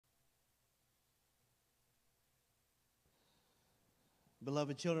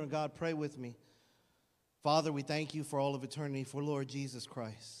Beloved children of God, pray with me. Father, we thank you for all of eternity, for Lord Jesus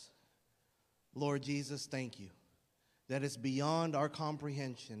Christ. Lord Jesus, thank you that it's beyond our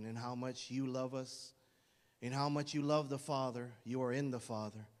comprehension in how much you love us, in how much you love the Father. You are in the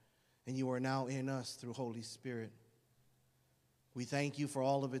Father, and you are now in us through Holy Spirit. We thank you for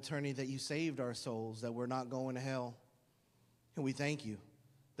all of eternity that you saved our souls, that we're not going to hell. And we thank you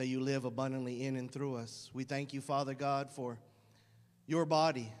that you live abundantly in and through us. We thank you, Father God, for your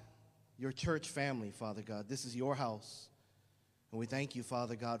body, your church family, Father God. This is your house. And we thank you,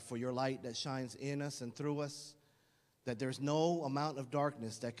 Father God, for your light that shines in us and through us, that there's no amount of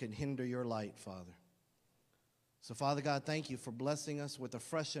darkness that can hinder your light, Father. So, Father God, thank you for blessing us with a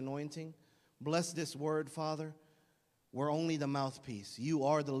fresh anointing. Bless this word, Father. We're only the mouthpiece. You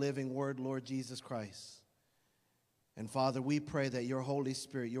are the living word, Lord Jesus Christ. And, Father, we pray that your Holy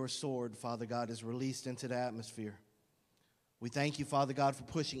Spirit, your sword, Father God, is released into the atmosphere. We thank you, Father God, for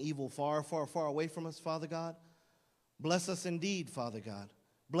pushing evil far, far, far away from us, Father God. Bless us indeed, Father God.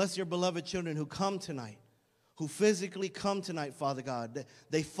 Bless your beloved children who come tonight, who physically come tonight, Father God.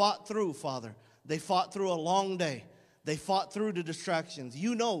 They fought through, Father. They fought through a long day. They fought through the distractions.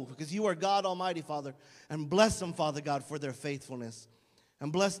 You know, because you are God Almighty, Father. And bless them, Father God, for their faithfulness.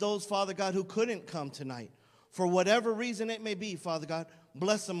 And bless those, Father God, who couldn't come tonight. For whatever reason it may be, Father God,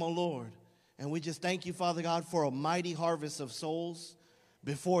 bless them, O Lord. And we just thank you, Father God, for a mighty harvest of souls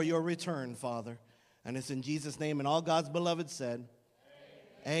before your return, Father. And it's in Jesus' name, and all God's beloved said,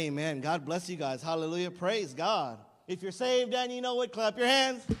 amen. God bless you guys. Hallelujah. Praise God. If you're saved and you know it, clap your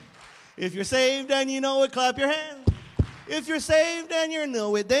hands. If you're saved and you know it, clap your hands. If you're saved and you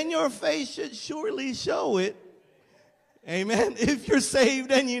know it, then your face should surely show it. Amen. If you're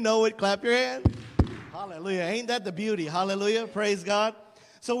saved and you know it, clap your hands. Hallelujah. Ain't that the beauty? Hallelujah. Praise God.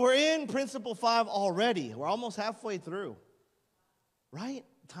 So we're in Principle 5 already. We're almost halfway through. Right?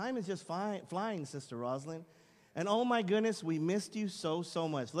 Time is just flying, Sister Rosalind. And oh my goodness, we missed you so, so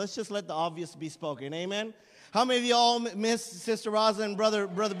much. Let's just let the obvious be spoken. Amen. How many of you all missed Sister Rosalind, Brother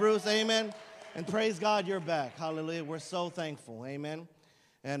Bruce? Amen. And praise God, you're back. Hallelujah. We're so thankful. Amen.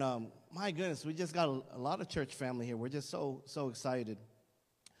 And my goodness, we just got a lot of church family here. We're just so excited.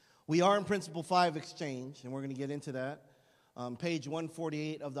 We are in Principle 5 Exchange, and we're going to get into that. Page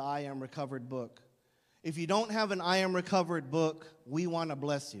 148 of the I Am Recovered book. If you don't have an I Am Recovered book, we want to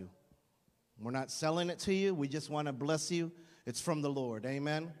bless you. We're not selling it to you. We just want to bless you. It's from the Lord.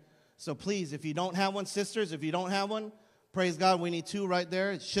 Amen. So please, if you don't have one, sisters, if you don't have one, praise God, we need 2 right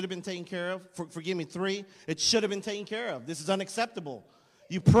there. It should have been taken care of. Forgive me, 3. It should have been taken care of. This is unacceptable.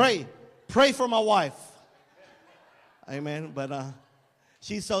 You pray. Pray for my wife. Amen. But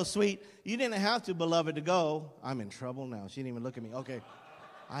she's so sweet. You didn't have to, beloved, to go. I'm in trouble now. She didn't even look at me. Okay.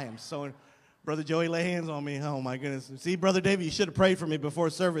 I am so... Brother Joey, lay hands on me. Oh, my goodness. See, Brother David, you should have prayed for me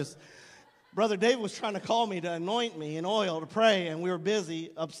before service. Brother David was trying to call me to anoint me in oil to pray, and we were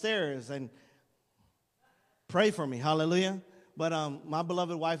busy upstairs. And pray for me. Hallelujah. But my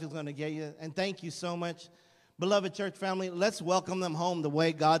beloved wife is going to get you. And thank you so much. Beloved church family, let's welcome them home the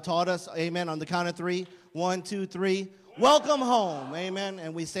way God taught us. Amen. On the count of 3. 1, 2, 3. Welcome home. Amen.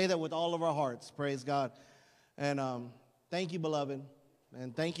 And we say that with all of our hearts. Praise God. And thank you, beloved.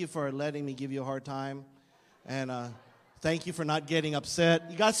 And thank you for letting me give you a hard time. And thank you for not getting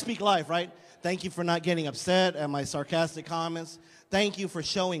upset. You got to speak life, right? Thank you for not getting upset at my sarcastic comments. Thank you for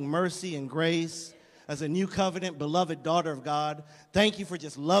showing mercy and grace as a new covenant, beloved daughter of God. Thank you for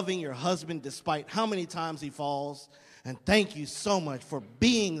just loving your husband despite how many times he falls. And thank you so much for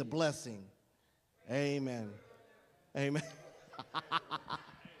being the blessing. Amen. Amen.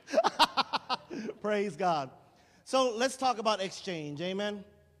 Praise God. So let's talk about exchange. Amen.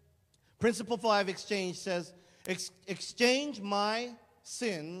 Principle 5 exchange says, exchange my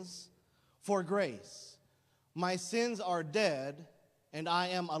sins for grace. My sins are dead, and I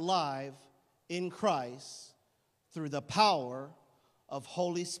am alive in Christ through the power of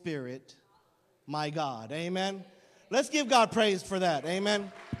Holy Spirit, my God. Amen. Let's give God praise for that.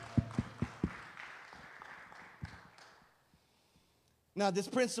 Amen. Now, this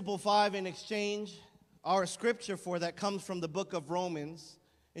Principle 5 in exchange, our scripture for that comes from the book of Romans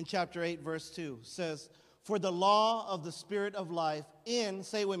in chapter 8, verse 2. Says, for the law of the Spirit of life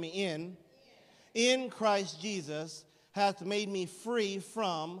say with me, in Christ Jesus hath made me free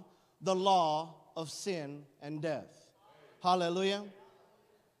from the law of sin and death. Hallelujah.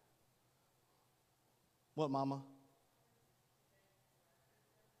 What, Mama?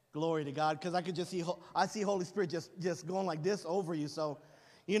 Glory to God, because I could just see, I see Holy Spirit just going like this over you. So,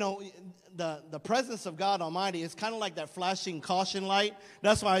 you know, the presence of God Almighty is kind of like that flashing caution light.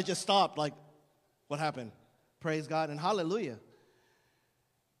 That's why I just stopped, like, what happened? Praise God and hallelujah.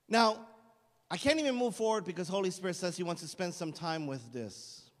 Now, I can't even move forward because Holy Spirit says he wants to spend some time with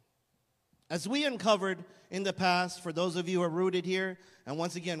this. As we uncovered in the past, for those of you who are rooted here, and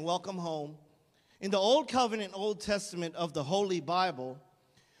once again, welcome home. In the Old Covenant, Old Testament of the Holy Bible,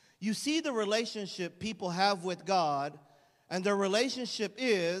 you see the relationship people have with God, and their relationship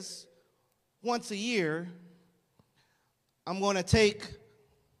is, once a year, I'm going to take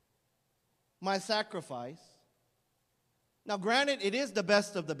my sacrifice. Now, granted, it is the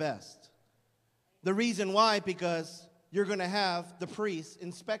best of the best. The reason why, because you're going to have the priest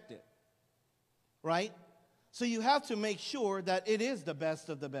inspect it, right? So you have to make sure that it is the best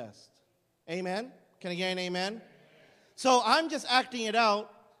of the best. Amen? Can I get an amen? So I'm just acting it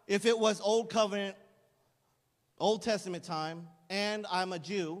out if it was Old Covenant, Old Testament time, and I'm a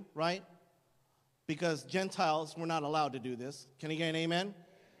Jew, right? Because Gentiles were not allowed to do this. Can I get an amen?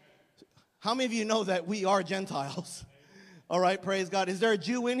 How many of you know that we are Gentiles? All right, praise God. Is there a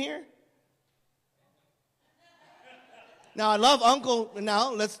Jew in here? Now, I love Uncle.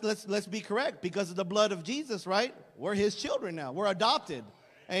 Now, let's be correct. Because of the blood of Jesus, right? We're his children now. We're adopted.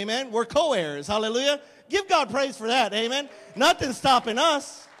 Amen. We're co-heirs. Hallelujah. Give God praise for that. Amen. Nothing's stopping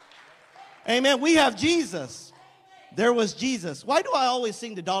us. Amen. We have Jesus. There was Jesus. Why do I always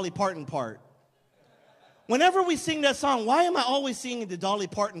sing the Dolly Parton part? Whenever we sing that song, why am I always singing the Dolly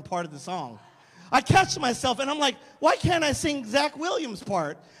Parton part of the song? I catch myself and I'm like, why can't I sing Zach Williams'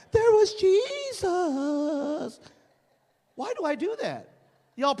 part? There was Jesus. Why do I do that?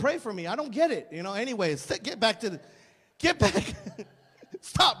 Y'all pray for me. I don't get it. Anyways, get back.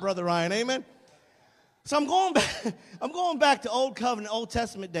 Stop, Brother Ryan. Amen. So I'm going back to Old Covenant, Old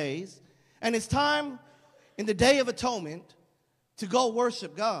Testament days, and it's time in the Day of Atonement to go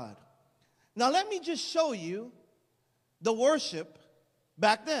worship God. Now let me just show you the worship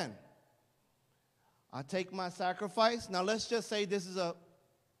back then. I take my sacrifice. Now let's just say this is a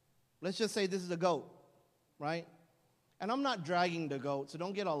goat, right? And I'm not dragging the goat, so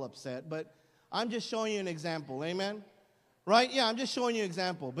don't get all upset, but I'm just showing you an example, amen? Right? Yeah, I'm just showing you an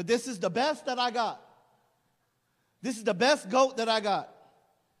example. But this is the best that I got. This is the best goat that I got.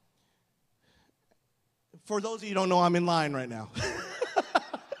 For those of you who don't know, I'm in line right now.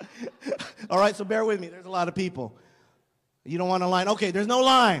 All right, so bear with me. There's a lot of people. You don't want a line? Okay, there's no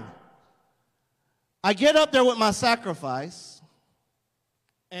line. I get up there with my sacrifice,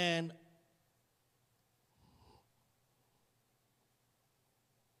 and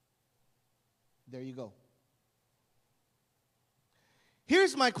there you go.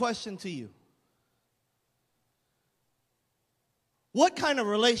 Here's my question to you. What kind of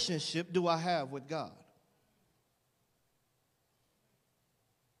relationship do I have with God?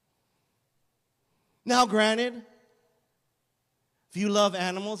 Now, granted, if you love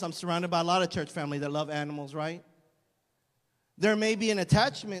animals, I'm surrounded by a lot of church family that love animals, right? There may be an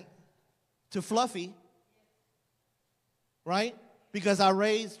attachment to Fluffy, right? Because I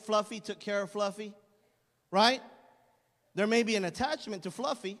raised Fluffy, took care of Fluffy, right? There may be an attachment to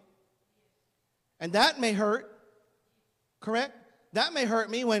Fluffy, and that may hurt, correct? That may hurt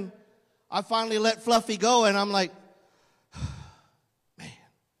me when I finally let Fluffy go and I'm like, man,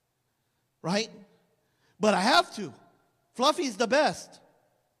 right? But I have to. Fluffy's the best.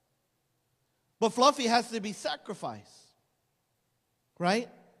 But Fluffy has to be sacrificed, right?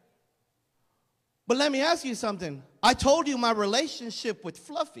 But let me ask you something. I told you my relationship with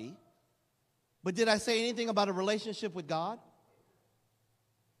Fluffy, but did I say anything about a relationship with God?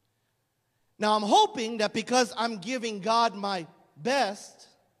 Now, I'm hoping that because I'm giving God my best,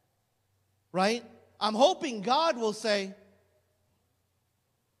 right? I'm hoping God will say,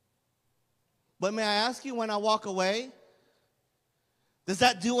 but may I ask you, when I walk away, does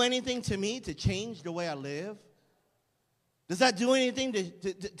that do anything to me to change the way I live? Does that do anything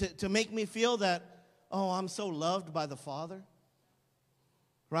to make me feel that, oh, I'm so loved by the Father?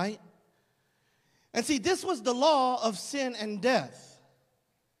 Right? And see, this was the law of sin and death.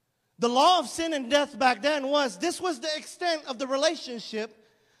 The law of sin and death back then this was the extent of the relationship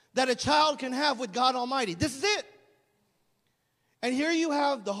that a child can have with God Almighty. This is it. And here you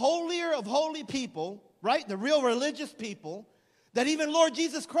have the holier of holy people, right? The real religious people that even Lord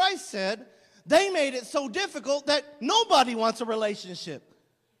Jesus Christ said, they made it so difficult that nobody wants a relationship.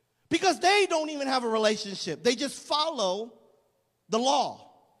 Because they don't even have a relationship. They just follow the law,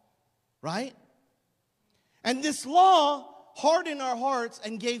 right? And this law hardened our hearts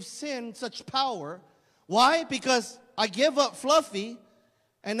and gave sin such power. Why? Because I give up Fluffy,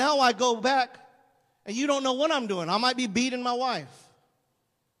 and now I go back, and you don't know what I'm doing. I might be beating my wife.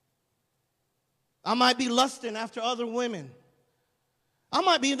 I might be lusting after other women. I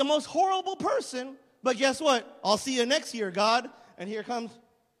might be the most horrible person, but guess what? I'll see you next year, God. And here comes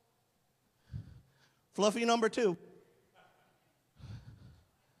Fluffy number 2.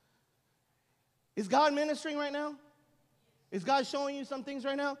 Is God ministering right now? Is God showing you some things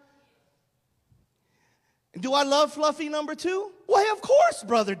right now? Do I love Fluffy number 2? Well, of course,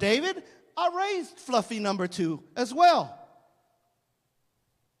 Brother David. I raised Fluffy number 2 as well.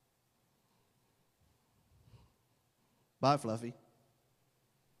 Bye, Fluffy.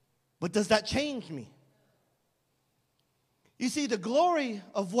 But does that change me? You see, the glory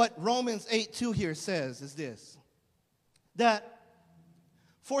of what Romans 8:2 here says is this, that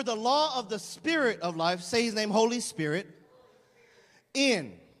for the law of the Spirit of life, say his name, Holy Spirit,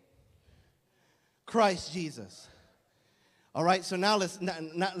 in Christ Jesus. All right, so now let's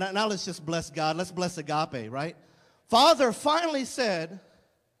just bless God. Let's bless agape, right? Father finally said,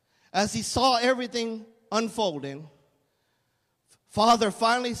 as he saw everything unfolding, Father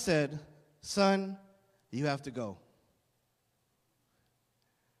finally said, son, you have to go.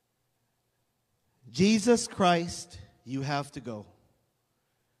 Jesus Christ, you have to go.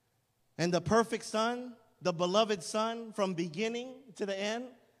 And the perfect Son, the beloved Son, from beginning to the end,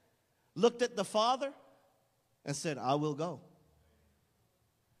 looked at the Father and said, I will go.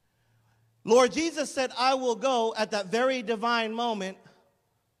 Lord Jesus said, I will go. At that very divine moment,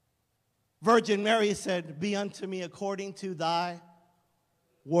 Virgin Mary said, be unto me according to thy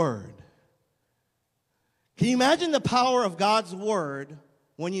word. Can you imagine the power of God's word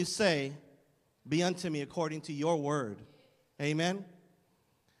when you say, be unto me according to your word? Amen.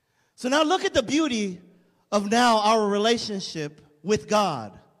 So now look at the beauty of now our relationship with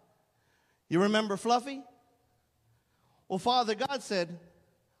God. You remember Fluffy? Well, Father God said,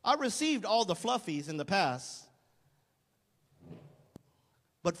 I received all the fluffies in the past.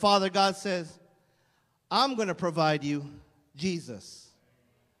 But Father God says, I'm going to provide you Jesus.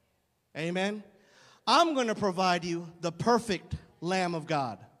 Amen. I'm going to provide you the perfect Lamb of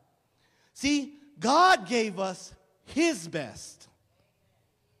God. See, God gave us his best.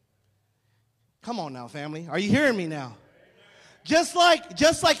 Come on now, family. Are you hearing me now? Just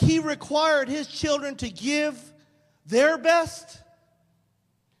like he required his children to give their best,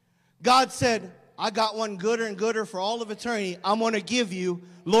 God said, I got one gooder and gooder for all of eternity. I'm going to give you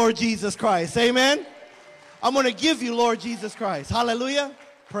Lord Jesus Christ. Amen? I'm going to give you Lord Jesus Christ. Hallelujah.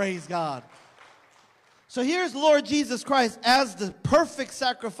 Praise God. So here's Lord Jesus Christ as the perfect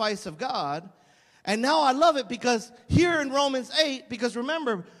sacrifice of God. And now I love it because here in Romans 8, because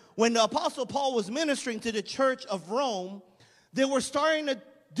remember, when the Apostle Paul was ministering to the church of Rome, they were starting to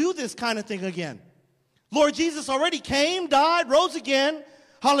do this kind of thing again. Lord Jesus already came, died, rose again.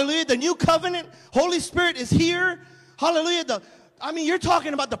 Hallelujah. The new covenant, Holy Spirit is here. Hallelujah. You're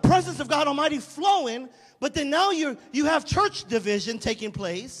talking about the presence of God Almighty flowing, but then now you have church division taking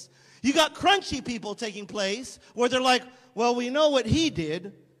place. You got crunchy people taking place where they're like, well, we know what he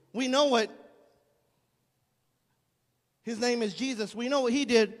did. We know what his name is Jesus. We know what he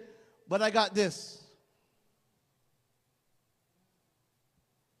did, but I got this.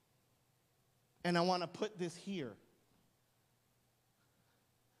 And I want to put this here.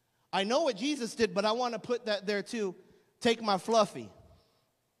 I know what Jesus did, but I want to put that there too. Take my fluffy.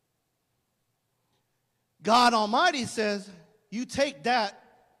 God Almighty says, you take that.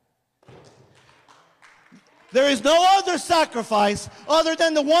 There is no other sacrifice other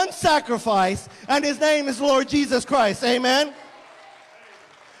than the one sacrifice, and his name is Lord Jesus Christ. Amen?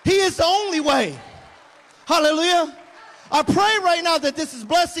 He is the only way. Hallelujah. I pray right now that this is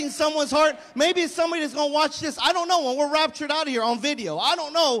blessing someone's heart. Maybe it's somebody that's going to watch this. I don't know when we're raptured out of here on video. I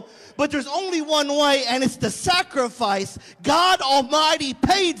don't know. But there's only one way, and it's the sacrifice God Almighty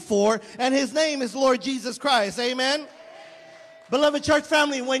paid for, and his name is Lord Jesus Christ. Amen? Beloved church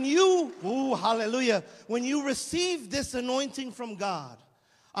family, when you receive this anointing from God,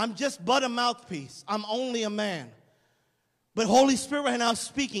 I'm just but a mouthpiece. I'm only a man. But Holy Spirit right now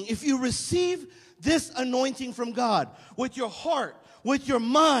speaking. If you receive this anointing from God with your heart, with your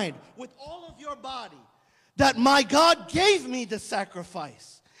mind, with all of your body, that my God gave me the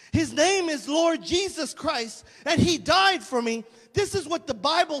sacrifice. His name is Lord Jesus Christ, and he died for me. This is what the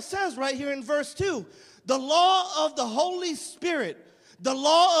Bible says right here in verse 2. The law of the Holy Spirit, the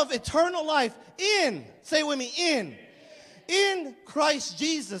law of eternal life say with me, in Christ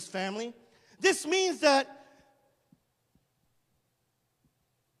Jesus, family. This means that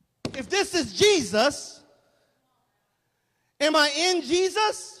if this is Jesus, am I in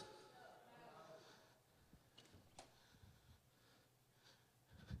Jesus?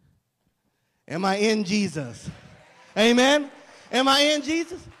 Am I in Jesus? Amen? Am I in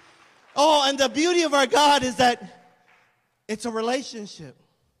Jesus? Oh, and the beauty of our God is that it's a relationship.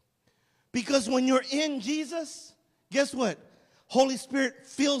 Because when you're in Jesus, guess what? Holy Spirit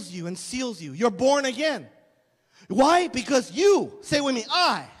fills you and seals you. You're born again. Why? Because you, say with me,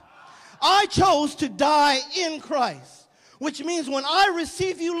 I chose to die in Christ. Which means when I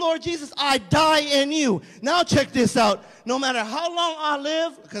receive you, Lord Jesus, I die in you. Now check this out. No matter how long I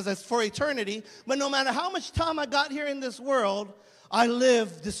live, because that's for eternity, but no matter how much time I got here in this world, I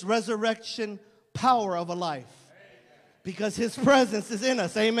live this resurrection power of a life. Because his presence is in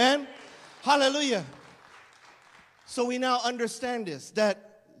us. Amen? Hallelujah. So we now understand this,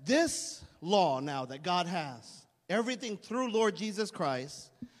 that this law now that God has, everything through Lord Jesus Christ,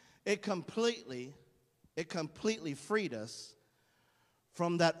 it completely freed us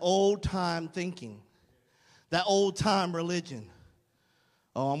from that old-time thinking, that old-time religion.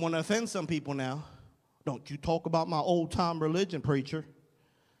 Oh, I'm going to offend some people now. Don't you talk about my old-time religion, preacher.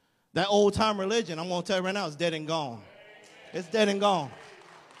 That old-time religion, I'm going to tell you right now, is dead and gone. It's dead and gone.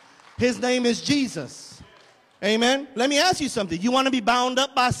 His name is Jesus. Amen? Let me ask you something. You want to be bound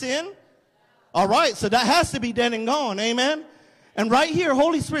up by sin? All right, so that has to be dead and gone. Amen? And right here,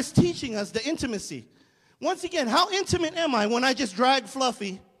 Holy Spirit's teaching us the intimacy. Once again, how intimate am I when I just drag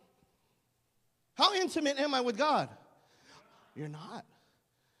Fluffy? How intimate am I with God? You're not.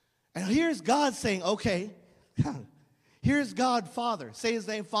 And here's God saying, okay, here's God Father. Say his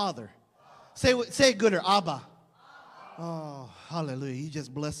name, Father. Say it gooder, Abba. Oh, hallelujah. You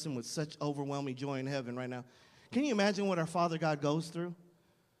just blessed him with such overwhelming joy in heaven right now. Can you imagine what our Father God goes through?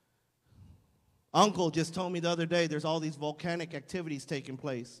 Uncle just told me the other day there's all these volcanic activities taking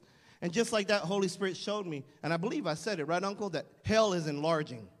place. And just like that, Holy Spirit showed me, and I believe I said it, right, Uncle, that hell is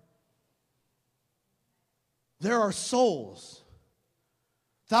enlarging. There are souls,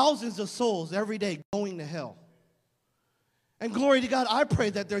 thousands of souls every day going to hell. And glory to God, I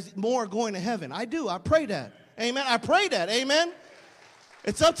pray that there's more going to heaven. I do. I pray that. Amen. I pray that. Amen.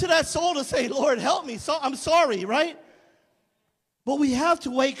 It's up to that soul to say, Lord, help me. So I'm sorry, right? But we have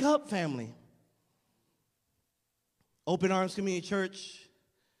to wake up, family. Open Arms Community Church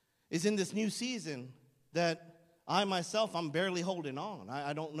is in this new season that I myself, I'm barely holding on.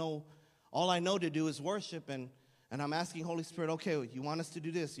 I don't know. All I know to do is worship, and I'm asking Holy Spirit, okay, you want us to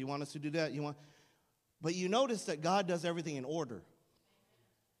do this? You want us to do that? But you notice that God does everything in order.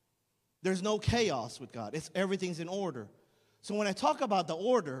 There's no chaos with God. Everything's in order. So when I talk about the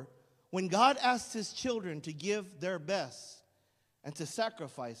order, when God asked his children to give their best and to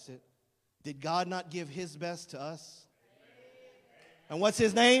sacrifice it, did God not give his best to us? And what's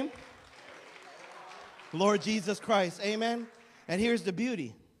his name? Lord Jesus Christ. Amen. And here's the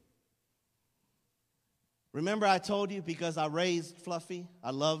beauty. Remember I told you because I raised Fluffy,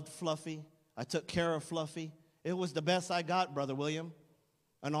 I loved Fluffy, I took care of Fluffy. It was the best I got, Brother William.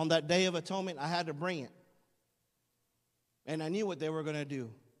 And on that Day of Atonement, I had to bring it. And I knew what they were going to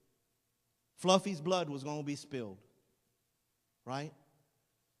do. Fluffy's blood was going to be spilled. Right?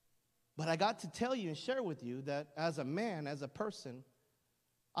 But I got to tell you and share with you that as a man, as a person,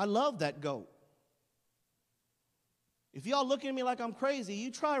 I love that goat. If y'all look at me like I'm crazy,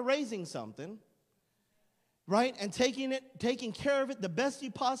 you try raising something, right, and taking care of it the best you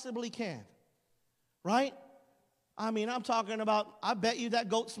possibly can. Right? I mean, I'm talking about, I bet you that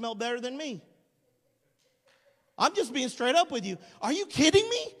goat smelled better than me. I'm just being straight up with you. Are you kidding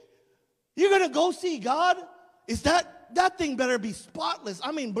me? You're going to go see God? Is that thing better be spotless.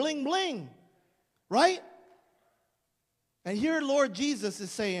 I mean, bling, bling. Right? And here Lord Jesus is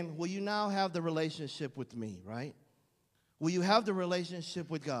saying, will you now have the relationship with me, right? Will you have the relationship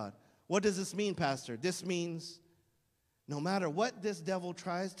with God? What does this mean, Pastor? This means no matter what this devil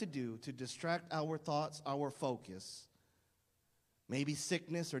tries to do to distract our thoughts, our focus, maybe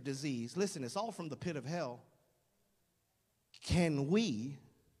sickness or disease, listen, it's all from the pit of hell. Can we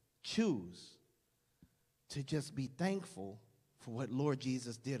choose to just be thankful for what Lord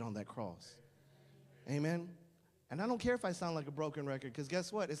Jesus did on that cross? Amen? And I don't care if I sound like a broken record, because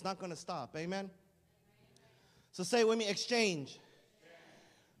guess what? It's not going to stop. Amen? So say with me, exchange.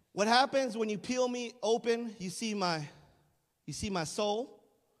 What happens when you peel me open, you see my soul,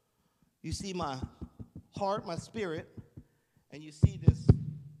 you see my heart, my spirit, and you see this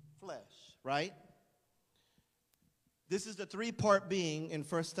flesh, right? This is the three-part being in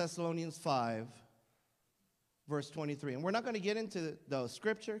 1 Thessalonians 5, verse 23. And we're not going to get into the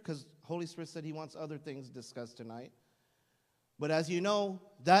scripture because Holy Spirit said he wants other things discussed tonight. But as you know,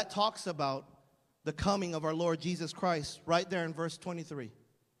 that talks about the coming of our Lord Jesus Christ right there in verse 23.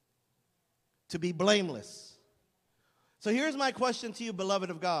 To be blameless. So here's my question to you, beloved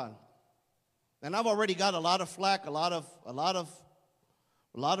of God. And I've already got a lot of flack, a lot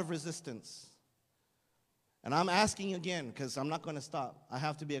of resistance. And I'm asking again, because I'm not going to stop. I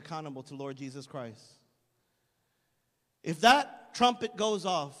have to be accountable to Lord Jesus Christ. If that trumpet goes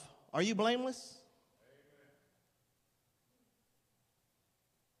off, are you blameless?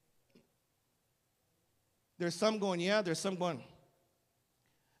 There's some going, yeah, there's some going.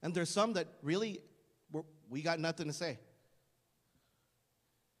 And there's some that really, we got nothing to say.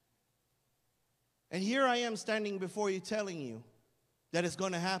 And here I am standing before you telling you that it's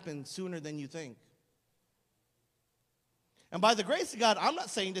going to happen sooner than you think. And by the grace of God, I'm not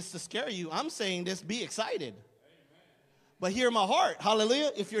saying this to scare you. I'm saying this, be excited. Amen. But hear my heart,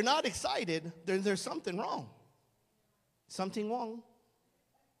 hallelujah. If you're not excited, there's something wrong. Something wrong,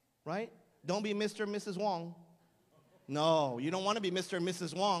 right? Don't be Mr. and Mrs. Wong. No, you don't want to be Mr. and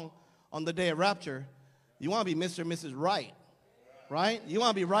Mrs. Wong on the day of rapture. You want to be Mr. and Mrs. Right, right? You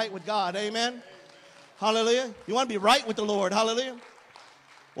want to be right with God, amen? Hallelujah. You want to be right with the Lord, hallelujah.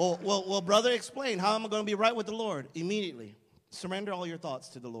 Well, brother, explain. How am I going to be right with the Lord? Immediately. Surrender all your thoughts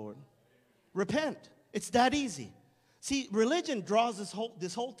to the Lord. Repent. It's that easy. See, religion draws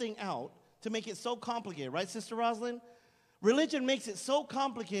this whole thing out to make it so complicated. Right, Sister Rosalind? Religion makes it so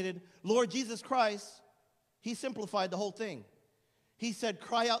complicated. Lord Jesus Christ, he simplified the whole thing. He said,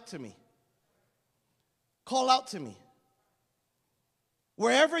 cry out to me. Call out to me.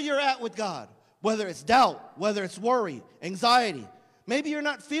 Wherever you're at with God, whether it's doubt, whether it's worry, anxiety, maybe you're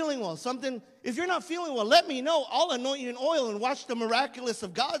not feeling well, if you're not feeling well, let me know. I'll anoint you in oil and watch the miraculous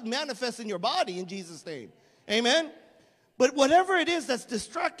of God manifest in your body in Jesus' name. Amen? But whatever it is that's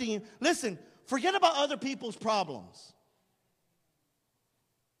distracting you, listen, forget about other people's problems.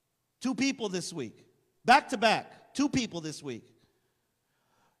 2 people this week, back to back, 2 people this week.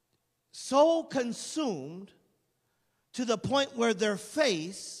 So consumed to the point where their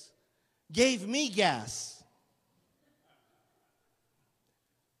face gave me gas.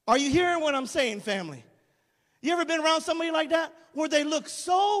 Are you hearing what I'm saying, family? You ever been around somebody like that? Where they look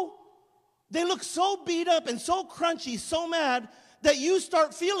so beat up and so crunchy, so mad, that you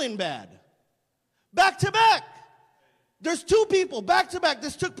start feeling bad. Back to back. There's 2 people, back to back,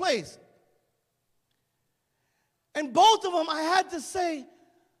 this took place. And both of them, I had to say,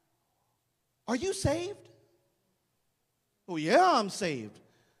 are you saved? Oh, yeah, I'm saved.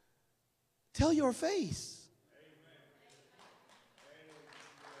 Tell your face.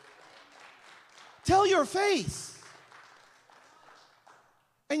 Tell your face.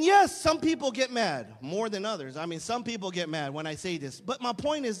 And yes, some people get mad more than others. I mean, some people get mad when I say this. But my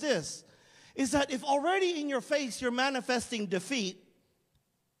point is this, is that if already in your face you're manifesting defeat,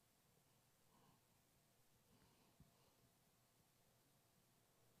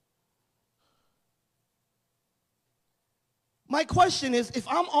 my question is, if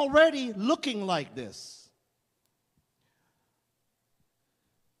I'm already looking like this,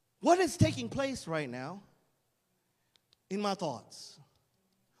 what is taking place right now in my thoughts?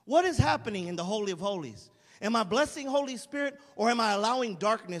 What is happening in the Holy of Holies? Am I blessing Holy Spirit, or am I allowing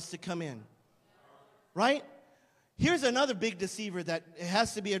darkness to come in? Right? Here's another big deceiver that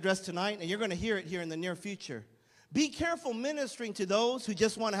has to be addressed tonight, and you're going to hear it here in the near future. Be careful ministering to those who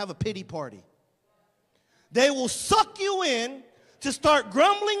just want to have a pity party. They will suck you in to start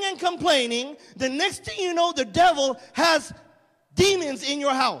grumbling and complaining. The next thing you know, the devil has demons in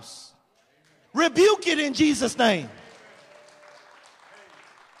your house. Rebuke it in Jesus' name.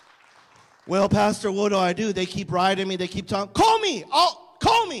 Well, Pastor, what do? They keep riding me. They keep talking. Call me.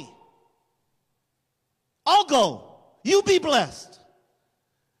 Call me. I'll go. You be blessed.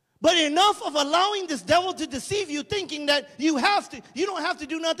 But enough of allowing this devil to deceive you, thinking that you don't have to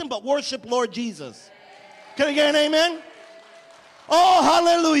do nothing but worship Lord Jesus. Can I get an amen? Oh,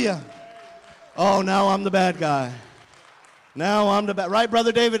 hallelujah. Oh, now I'm the bad guy. Now I'm the bad, right,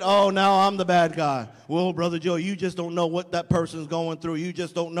 Brother David? Oh, now I'm the bad guy. Well, Brother Joe, you just don't know what that person's going through. You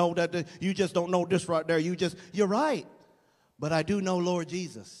just don't know that. You just don't know this right there. You're right. But I do know Lord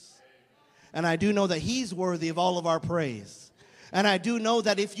Jesus. And I do know that he's worthy of all of our praise. And I do know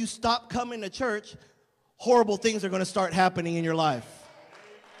that if you stop coming to church, horrible things are going to start happening in your life.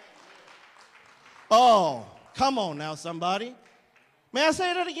 Oh, come on now, somebody. May I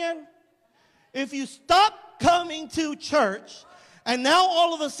say that again? If you stop coming to church, and now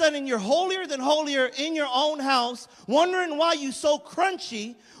all of a sudden you're holier than holier in your own house, wondering why you're so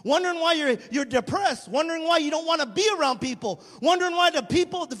crunchy, wondering why you're depressed, wondering why you don't want to be around people, wondering why the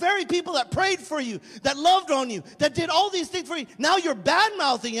very people that prayed for you, that loved on you, that did all these things for you, now you're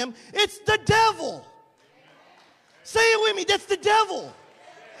bad-mouthing him. It's the devil. Say it with me. That's the devil.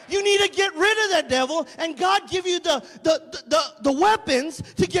 You need to get rid of that devil, and God give you the weapons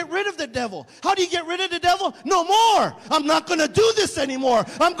to get rid of the devil. How do you get rid of the devil? No more. I'm not going to do this anymore.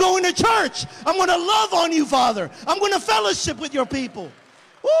 I'm going to church. I'm going to love on you, Father. I'm going to fellowship with your people.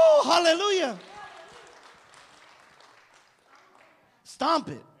 Oh, hallelujah. Stomp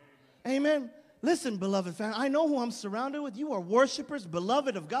it. Amen. Listen, beloved family, I know who I'm surrounded with. You are worshipers,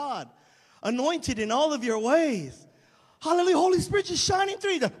 beloved of God, anointed in all of your ways. Hallelujah. Holy Spirit just shining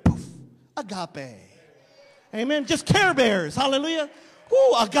through you. Poof, agape. Amen. Just Care Bears. Hallelujah.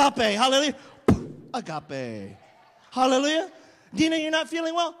 Woo, agape. Hallelujah. Poof, agape. Hallelujah. Dina, you're not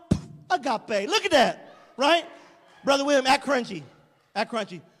feeling well? Poof, agape. Look at that. Right? Brother William, act crunchy. Act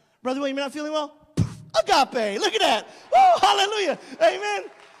crunchy. Brother William, you're not feeling well? Poof, agape. Look at that. Woo, hallelujah. Amen.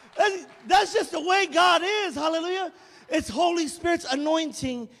 That's just the way God is. Hallelujah. It's Holy Spirit's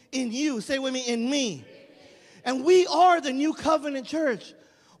anointing in you. Say with me, in me. And we are the new covenant church.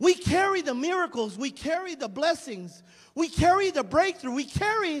 We carry the miracles. We carry the blessings. We carry the breakthrough. We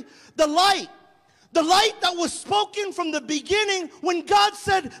carry the light. The light that was spoken from the beginning when God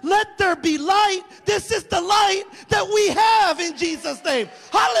said, let there be light. This is the light that we have in Jesus' name.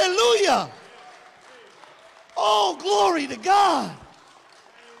 Hallelujah. Oh, glory to God.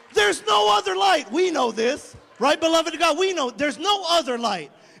 There's no other light. We know this. Right, beloved of God? We know there's no other light.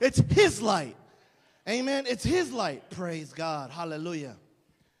 It's His light. Amen. It's His light. Praise God. Hallelujah.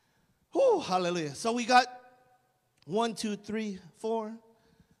 Whew, hallelujah. So we got 1, 2, 3, 4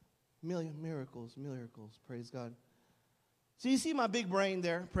 million miracles. Praise God. So you see my big brain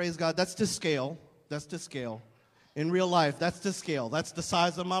there? Praise God. That's the scale. That's the scale. In real life, that's the scale. That's the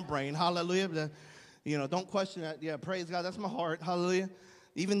size of my brain. Hallelujah. Don't question that. Yeah, praise God. That's my heart. Hallelujah.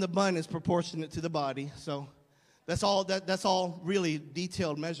 Even the bun is proportionate to the body. So that's all really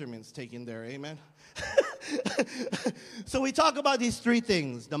detailed measurements taken there. Amen. So we talk about these three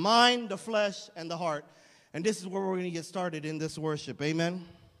things: the mind, the flesh, and the heart. And this is where we're going to get started in this worship. Amen.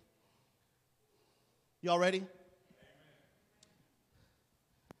 Y'all ready? Amen.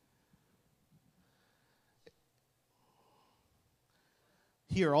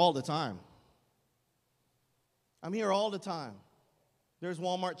 Here all the time. I'm here all the time. There's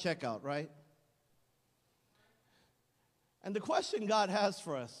Walmart checkout, right? And the question God has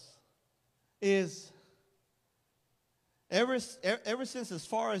for us is, ever since as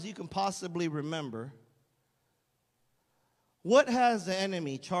far as you can possibly remember, what has the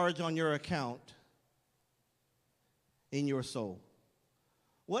enemy charged on your account in your soul?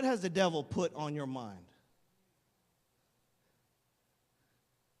 What has the devil put on your mind?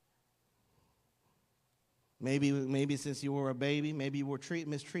 Maybe since you were a baby, maybe you were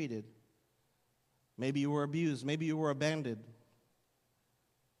mistreated. Maybe you were abused. Maybe you were abandoned.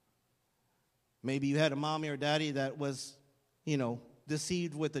 Maybe you had a mommy or daddy that was,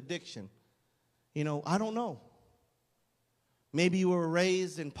 deceived with addiction. I don't know. Maybe you were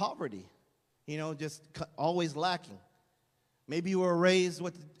raised in poverty, just always lacking. Maybe you were raised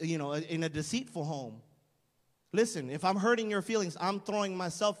with, in a deceitful home. Listen, if I'm hurting your feelings, I'm throwing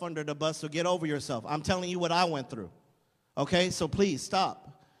myself under the bus, so get over yourself. I'm telling you what I went through. Okay? So please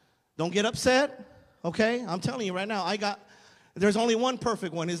stop. Don't get upset. Okay? I'm telling you right now, there's only one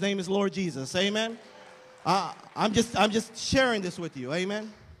perfect one. His name is Lord Jesus. Amen? I'm just sharing this with you.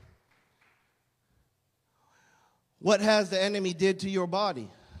 Amen? What has the enemy did to your body?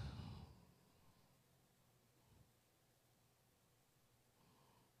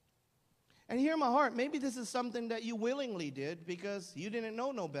 And hear my heart, maybe this is something that you willingly did because you didn't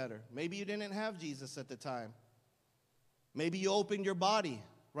know no better. Maybe you didn't have Jesus at the time. Maybe you opened your body,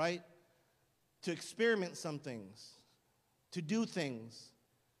 right, to experiment some things, to do things,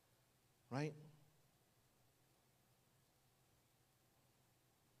 right?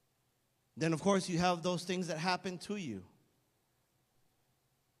 Then, of course, you have those things that happen to you.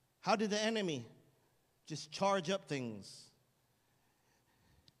 How did the enemy just charge up things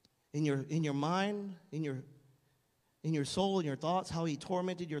in your mind, in your soul, in your thoughts? How he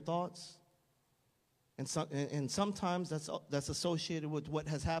tormented your thoughts? And sometimes that's associated with what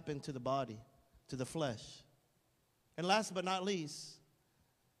has happened to the body, to the flesh. And last but not least,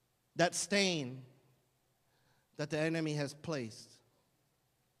 that stain that the enemy has placed.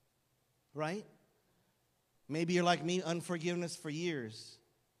 Right? Maybe you're like me, unforgiveness for years.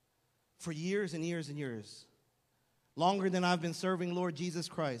 For years and years and years. Longer than I've been serving Lord Jesus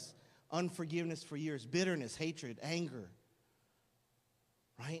Christ. Unforgiveness for years. Bitterness, hatred, anger.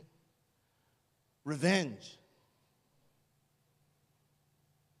 Right? Revenge.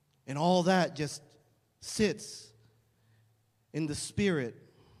 And all that just sits in the spirit.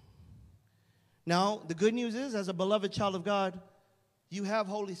 Now, the good news is, as a beloved child of God, you have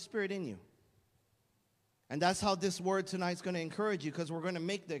Holy Spirit in you. And that's how this word tonight is going to encourage you, because we're going to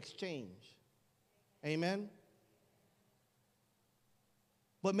make the exchange. Amen?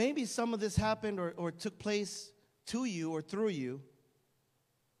 But maybe some of this happened or took place to you or through you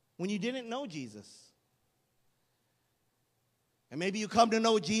when you didn't know Jesus. And maybe you come to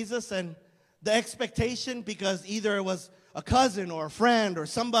know Jesus and the expectation, because either it was a cousin or a friend or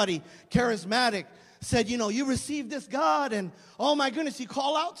somebody charismatic said, you know, you received this God, and oh my goodness, you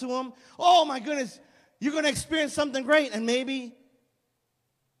call out to him, oh my goodness, you're going to experience something great. And maybe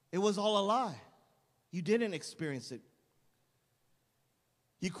it was all a lie. You didn't experience it.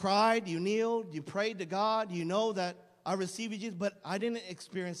 You cried, you kneeled, you prayed to God, you know that I received Jesus, but I didn't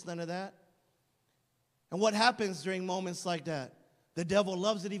experience none of that. And what happens during moments like that? The devil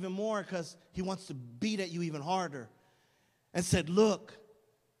loves it even more because he wants to beat at you even harder. And said, look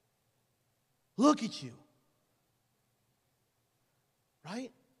at you.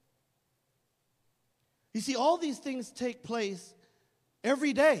 Right? You see, all these things take place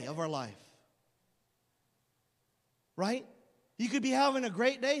every day of our life. Right? You could be having a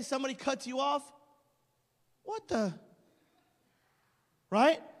great day, somebody cuts you off. What the?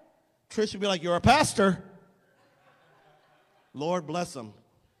 Right? Trish would be like, you're a pastor. Lord, bless him.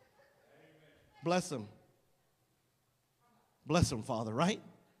 Bless him. Bless him, Father, right?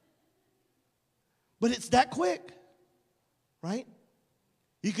 But it's that quick, right?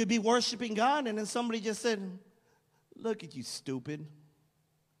 You could be worshiping God, and then somebody just said, look at you, stupid.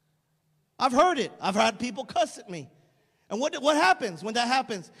 I've heard it. I've had people cuss at me. And what happens when that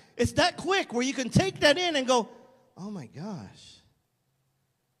happens? It's that quick where you can take that in and go, oh my gosh.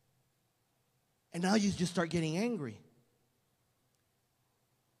 And now you just start getting angry.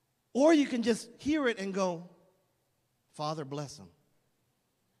 Or you can just hear it and go, Father, bless him.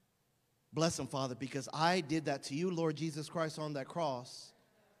 Bless him, Father, because I did that to you, Lord Jesus Christ, on that cross.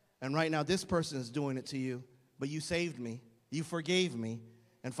 And right now this person is doing it to you, but you saved me. You forgave me.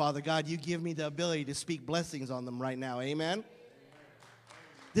 And Father God, you give me the ability to speak blessings on them right now. Amen?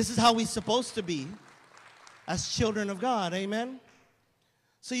 This is how we're supposed to be as children of God. Amen?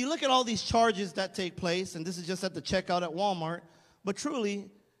 So you look at all these charges that take place, and this is just at the checkout at Walmart, but truly,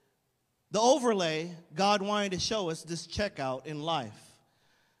 the overlay, God wanted to show us this checkout in life.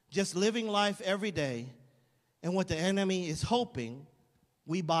 Just living life every day, and what the enemy is hoping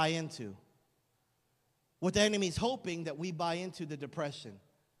we buy into. What the enemy is hoping that we buy into the depression.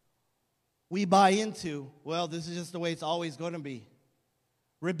 We buy into, well, this is just the way it's always going to be.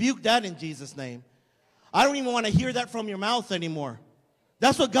 Rebuke that in Jesus' name. I don't even want to hear that from your mouth anymore.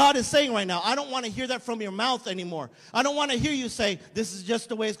 That's what God is saying right now. I don't want to hear that from your mouth anymore. I don't want to hear you say, this is just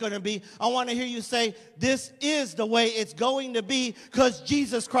the way it's going to be. I want to hear you say, this is the way it's going to be because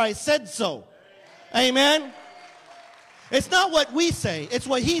Jesus Christ said so. Amen? It's not what we say. It's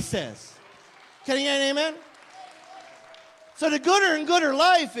what he says. Can you get an amen? So the gooder and gooder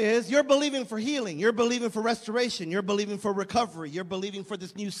life is you're believing for healing. You're believing for restoration. You're believing for recovery. You're believing for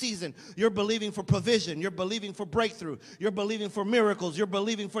this new season. You're believing for provision. You're believing for breakthrough. You're believing for miracles. You're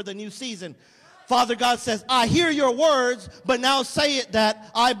believing for the new season. Father God says, I hear your words, but now say it that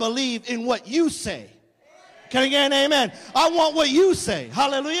I believe in what you say. Can I get an amen? I want what you say.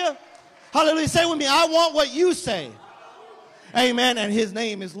 Hallelujah. Hallelujah. Say with me, I want what you say. Amen. And his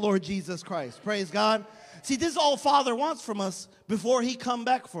name is Lord Jesus Christ. Praise God. See, this is all Father wants from us before he come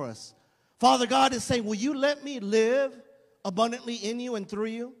back for us. Father God is saying, will you let me live abundantly in you and through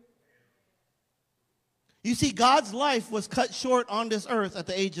you? You see, God's life was cut short on this earth at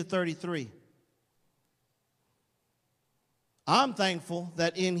the age of 33. I'm thankful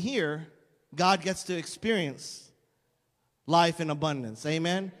that in here, God gets to experience life in abundance.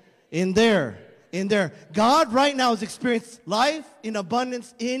 Amen? In there. God right now has experienced life in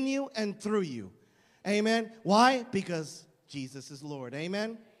abundance in you and through you. Amen. Why? Because Jesus is Lord.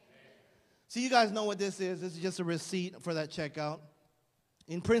 Amen. So you guys know what this is. This is just a receipt for that checkout.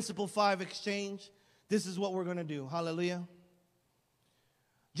 In Principle 5 Exchange, this is what we're going to do. Hallelujah.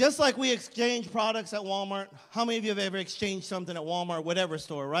 Just like we exchange products at Walmart. How many of you have ever exchanged something at Walmart, whatever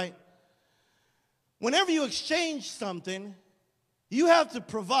store, right? Whenever you exchange something, you have to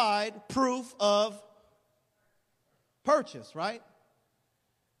provide proof of purchase, right?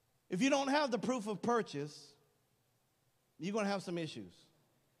 If you don't have the proof of purchase, you're going to have some issues.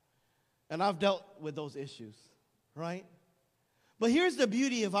 And I've dealt with those issues, right? But here's the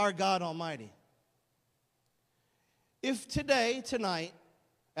beauty of our God Almighty. If today, tonight,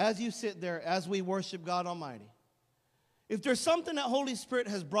 as you sit there, as we worship God Almighty, if there's something that Holy Spirit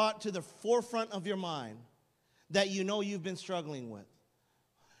has brought to the forefront of your mind that you know you've been struggling with,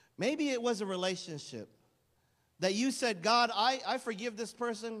 maybe it was a relationship that you said, God, I forgive this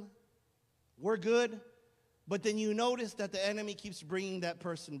person. We're good, but then you notice that the enemy keeps bringing that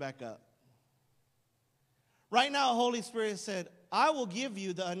person back up. Right now, Holy Spirit said, I will give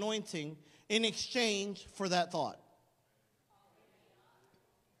you the anointing in exchange for that thought.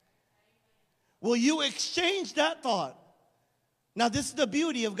 Will you exchange that thought Now, this is the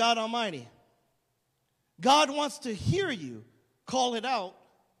beauty of God Almighty. God wants to hear you call it out,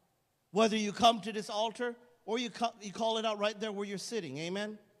 whether you come to this altar or you call it out right there where you're sitting.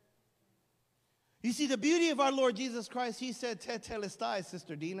 Amen? You see, the beauty of our Lord Jesus Christ, he said, tetelestai,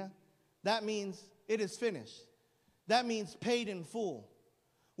 Sister Dina. That means it is finished. That means paid in full.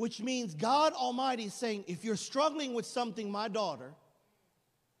 Which means God Almighty is saying, if you're struggling with something, my daughter,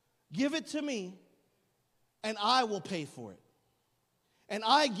 give it to me and I will pay for it. And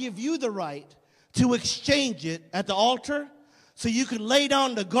I give you the right to exchange it at the altar so you can lay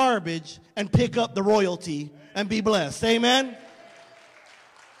down the garbage and pick up the royalty and be blessed. Amen?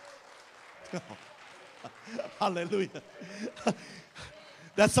 Hallelujah.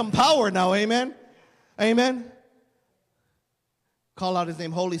 That's some power now. Amen? Amen? Call out his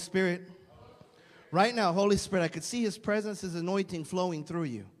name, Holy Spirit. Right now, Holy Spirit, I could see his presence, his anointing flowing through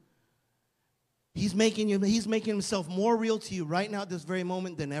you. He's making himself more real to you right now at this very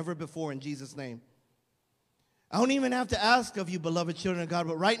moment than ever before in Jesus' name. I don't even have to ask of you, beloved children of God,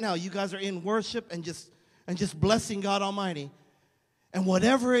 but right now you guys are in worship and just blessing God Almighty. And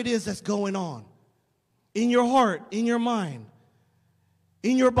whatever it is that's going on in your heart, in your mind,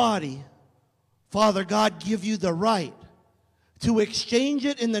 in your body, Father God, give you the right to exchange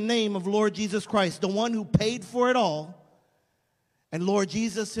it in the name of Lord Jesus Christ, the one who paid for it all. And Lord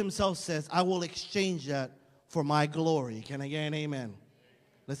Jesus himself says, I will exchange that for my glory. Can I get an amen?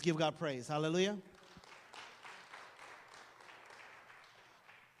 Let's give God praise. Hallelujah.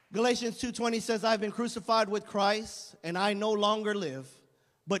 Galatians 2:20 says, I've been crucified with Christ, and I no longer live,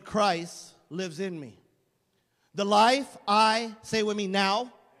 but Christ lives in me. The life I, say with me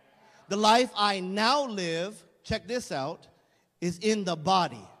now, the life I now live, check this out, is in the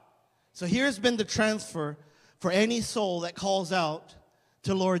body. So here's been the transfer for any soul that calls out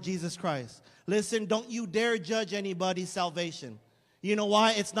to Lord Jesus Christ. Listen, don't you dare judge anybody's salvation. You know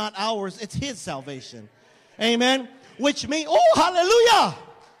why? It's not ours, it's his salvation. Amen? Which means, oh, hallelujah!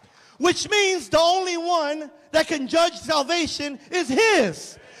 Which means the only one that can judge salvation is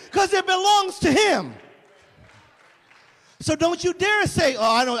his, because it belongs to him. So don't you dare say,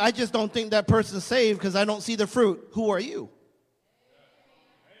 oh, I just don't think that person's saved because I don't see the fruit. Who are you?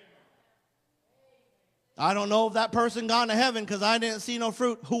 I don't know if that person gone to heaven because I didn't see no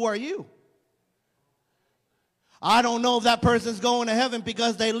fruit. Who are you? I don't know if that person's going to heaven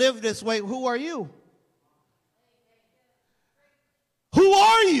because they live this way. Who are you? Who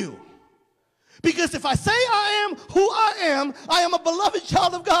are you? Because if I say I am who I am a beloved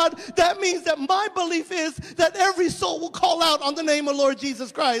child of God, that means that my belief is that every soul will call out on the name of Lord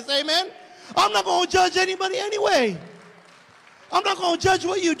Jesus Christ. Amen? I'm not going to judge anybody anyway. I'm not going to judge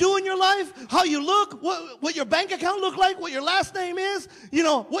what you do in your life, how you look, what your bank account look like, what your last name is, you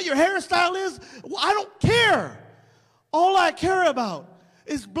know, what your hairstyle is. I don't care. All I care about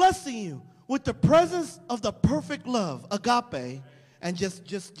is blessing you with the presence of the perfect love, agape, and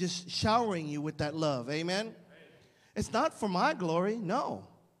just showering you with that love. Amen? It's not for my glory, no.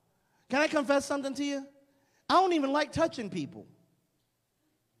 Can I confess something to you? I don't even like touching people.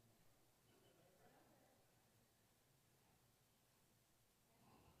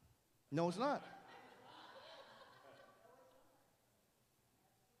 No, it's not.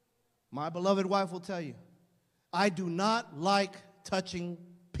 My beloved wife will tell you, I do not like touching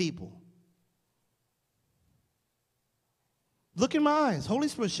people. Look in my eyes. Holy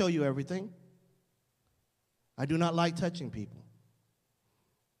Spirit will show you everything. I do not like touching people.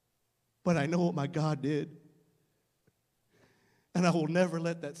 But I know what my God did. And I will never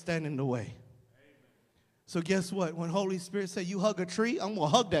let that stand in the way. So guess what? When Holy Spirit said, you hug a tree, I'm going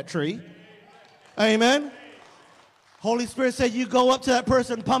to hug that tree. Amen. Holy Spirit said, you go up to that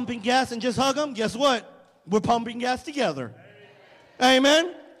person pumping gas and just hug them. Guess what? We're pumping gas together.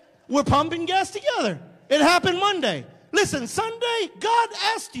 Amen. We're pumping gas together. It happened Monday. Listen, Sunday, God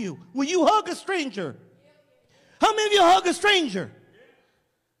asked you, will you hug a stranger? How many of you hug a stranger?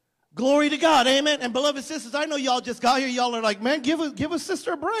 Glory to God. Amen. And beloved sisters, I know y'all just got here. Y'all are like, man, give a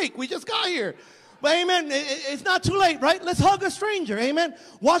sister a break. We just got here. But amen, it's not too late, right? Let's hug a stranger, amen?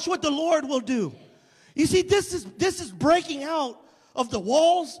 Watch what the Lord will do. You see, this is breaking out of the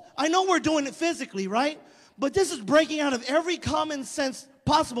walls. I know we're doing it physically, right? But this is breaking out of every common sense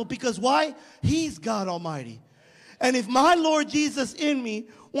possible because why? He's God Almighty. And if my Lord Jesus in me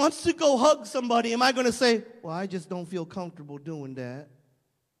wants to go hug somebody, am I going to say, well, I just don't feel comfortable doing that?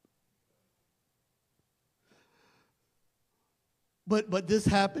 But this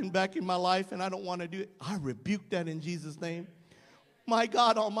happened back in my life, and I don't want to do it. I rebuke that in Jesus' name. My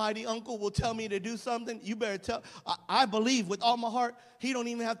God Almighty, uncle will tell me to do something. You better tell. I believe with all my heart, he don't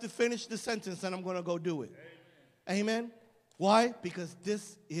even have to finish the sentence, and I'm going to go do it. Amen. Amen. Why? Because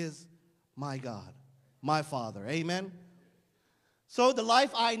this is my God, my Father. Amen? So the life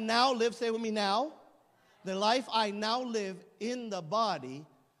I now live, say with me now, the life I now live in the body,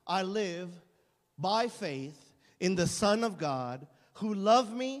 I live by faith in the Son of God who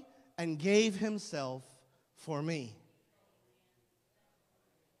loved me and gave himself for me.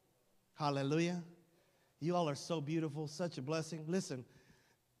 Hallelujah. You all are so beautiful, such a blessing. Listen,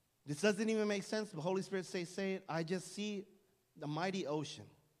 this doesn't even make sense. The Holy Spirit say it. I just see the mighty ocean.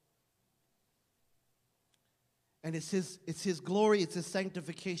 And it's his glory, it's his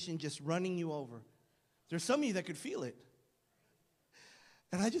sanctification just running you over. There's some of you that could feel it.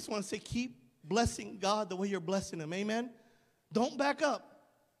 And I just want to say, keep blessing God the way you're blessing him. Amen? Don't back up.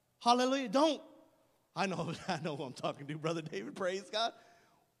 Hallelujah. Don't. I know who I'm talking to, Brother David. Praise God.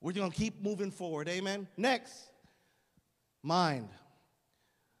 We're going to keep moving forward. Amen? Next, mind.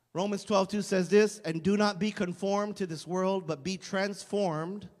 Romans 12:2 says this, and do not be conformed to this world, but be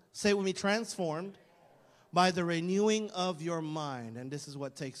transformed. Say with me, transformed by the renewing of your mind. And this is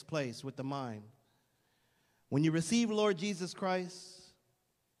what takes place with the mind. When you receive Lord Jesus Christ,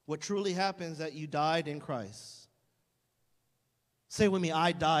 what truly happens is that you died in Christ. Say with me,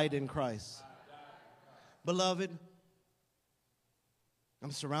 I died in Christ. Beloved,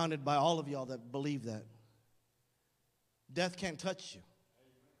 I'm surrounded by all of y'all that believe that. Death can't touch you.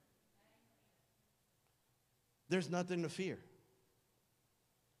 There's nothing to fear.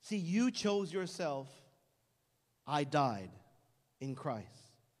 See, you chose yourself. I died in Christ.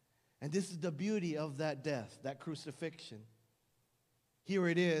 And this is the beauty of that death, that crucifixion. Here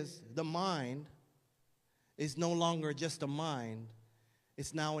it is. The mind is no longer just a mind.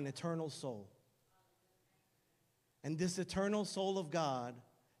 It's now an eternal soul. And this eternal soul of God,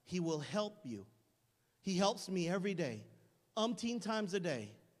 he will help you. He helps me every day, umpteen times a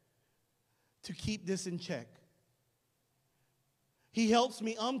day, to keep this in check. He helps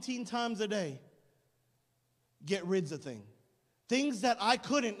me umpteen times a day get rid of things. Things that I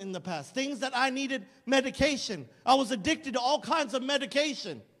couldn't in the past. Things that I needed medication. I was addicted to all kinds of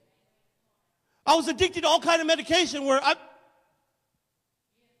medication. I was addicted to all kinds of medication where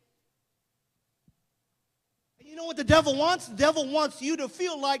you know what the devil wants? The devil wants you to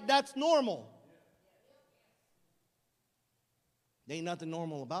feel like that's normal. There ain't nothing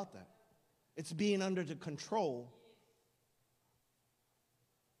normal about that. It's being under the control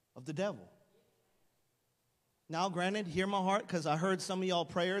of the devil. Now, granted, hear my heart, because I heard some of y'all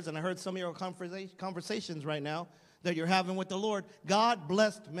prayers and I heard some of your conversations right now that you're having with the Lord. God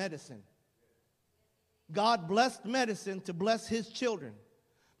blessed medicine. God blessed medicine to bless his children.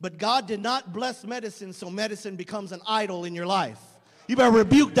 But God did not bless medicine so medicine becomes an idol in your life. You better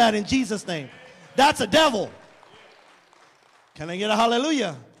rebuke that in Jesus' name. That's a devil. Can I get a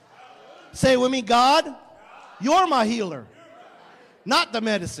hallelujah? Say with me, God, you're my healer, not the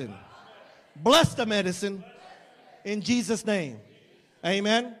medicine. Bless the medicine in Jesus' name.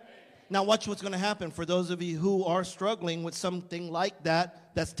 Amen. Now watch what's going to happen for those of you who are struggling with something like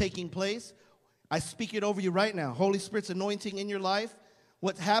that that's taking place. I speak it over you right now. Holy Spirit's anointing in your life.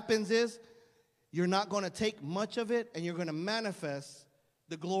 What happens is you're not going to take much of it and you're going to manifest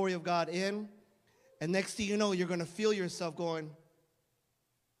the glory of God in. And next thing you know, you're going to feel yourself going,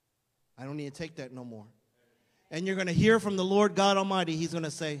 I don't need to take that no more. And you're going to hear from the Lord God Almighty. He's going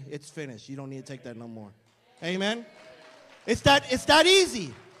to say, it's finished. You don't need to take that no more. Amen? It's that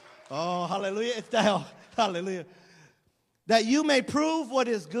easy. Oh, hallelujah. It's that, hallelujah. That you may prove what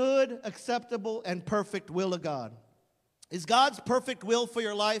is good, acceptable, and perfect will of God. Is God's perfect will for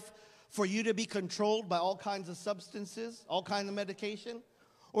your life for you to be controlled by all kinds of substances, all kinds of medication?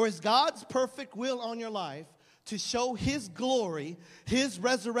 Or is God's perfect will on your life to show his glory, his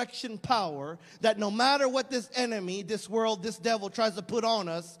resurrection power, that no matter what this enemy, this world, this devil tries to put on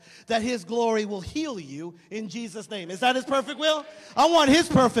us, that his glory will heal you in Jesus' name? Is that his perfect will? I want his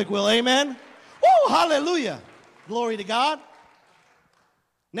perfect will, amen? Woo, hallelujah. Glory to God.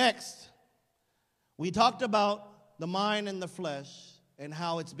 Next, we talked about the mind and the flesh and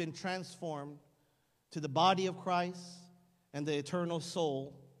how it's been transformed to the body of Christ and the eternal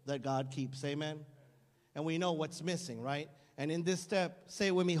soul that God keeps, amen? And we know what's missing, right? And in this step,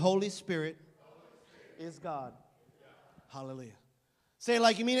 say with me, Holy Spirit is God. Hallelujah. Say it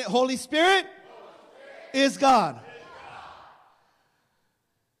like you mean it. Holy Spirit is God.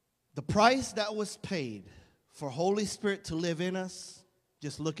 The price that was paid for Holy Spirit to live in us,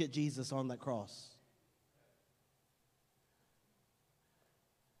 just look at Jesus on that cross.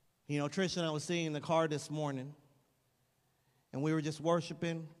 You know, Trish and I was sitting in the car this morning, and we were just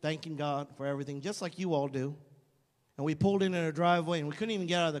worshiping, thanking God for everything, just like you all do. And we pulled in a driveway, and we couldn't even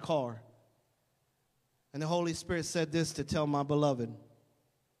get out of the car. And the Holy Spirit said this to tell my beloved.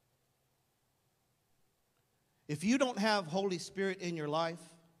 If you don't have Holy Spirit in your life,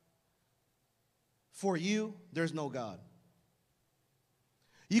 for you, there's no God.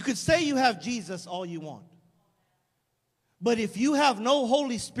 You could say you have Jesus all you want. But if you have no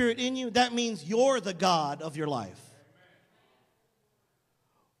Holy Spirit in you, that means you're the God of your life.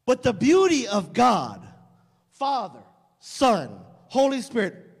 But the beauty of God, Father, Son, Holy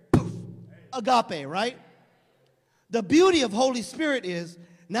Spirit, poof, agape, right? The beauty of Holy Spirit is,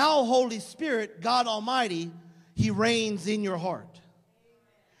 now Holy Spirit, God Almighty, He reigns in your heart.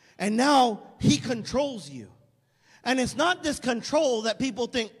 And now He controls you. And it's not this control that people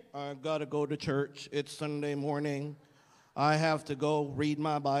think, I got to go to church. It's Sunday morning. I have to go read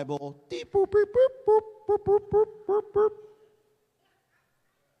my Bible. Deep, boop, boop, boop, boop, boop, boop, boop, boop.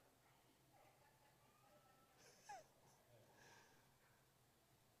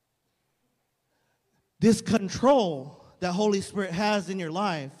 This control that Holy Spirit has in your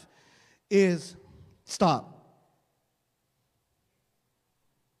life is stop.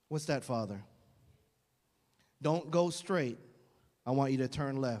 What's that, Father? Don't go straight. I want you to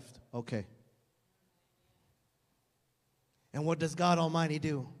turn left. Okay. And what does God Almighty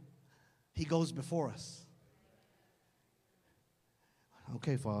do? He goes before us.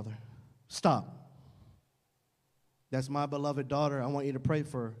 Okay, Father. Stop. That's my beloved daughter. I want you to pray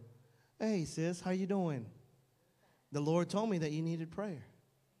for her. Hey, sis, how you doing? The Lord told me that you needed prayer.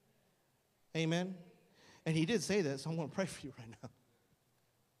 Amen. And He did say that, so I'm going to pray for you right now.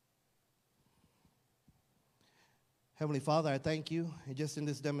 Heavenly Father, I thank you. And just in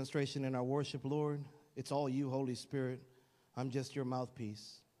this demonstration in our worship, Lord, it's all you, Holy Spirit. I'm just your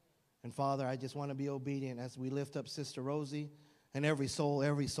mouthpiece. And Father, I just want to be obedient as we lift up Sister Rosie and every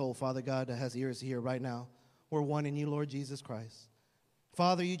soul, Father God, that has ears to hear right now. We're one in you, Lord Jesus Christ.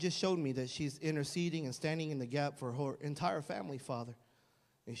 Father, you just showed me that she's interceding and standing in the gap for her entire family, Father.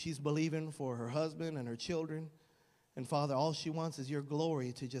 And she's believing for her husband and her children. And Father, all she wants is your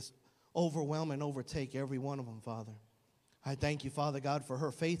glory to just overwhelm and overtake every one of them, Father. I thank you, Father God, for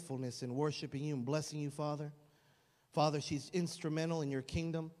her faithfulness in worshiping you and blessing you, Father. Father, she's instrumental in your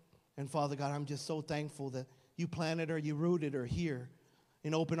kingdom. And Father God, I'm just so thankful that you planted her, you rooted her here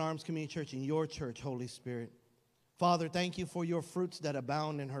in Open Arms Community Church, in your church, Holy Spirit. Father, thank you for your fruits that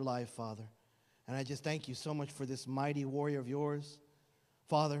abound in her life, Father. And I just thank you so much for this mighty warrior of yours.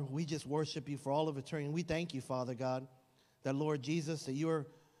 Father, we just worship you for all of eternity. And we thank you, Father God, that, Lord Jesus, that you are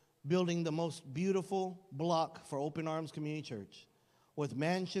building the most beautiful block for Open Arms Community Church with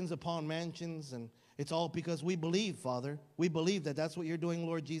mansions upon mansions. And it's all because we believe, Father. We believe that that's what you're doing,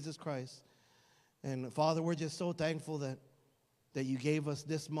 Lord Jesus Christ. And, Father, we're just so thankful that you gave us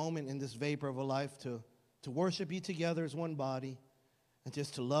this moment in this vapor of a life to worship you together as one body and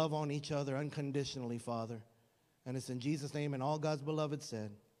just to love on each other unconditionally, Father. And it's in Jesus' name and all God's beloved said,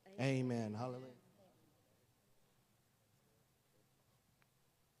 amen. Hallelujah.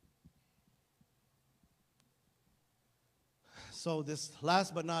 So this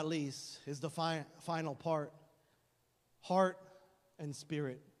last but not least is the final part, heart and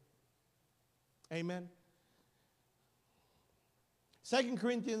spirit. Amen. 2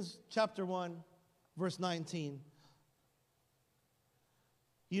 Corinthians chapter 1, verse 19.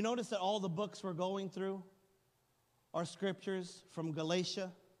 You notice that all the books we're going through are scriptures from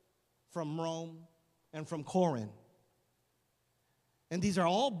Galatia, from Rome, and from Corinth. And these are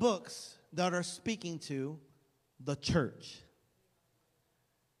all books that are speaking to the church.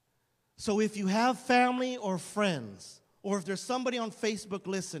 So if you have family or friends, or if there's somebody on Facebook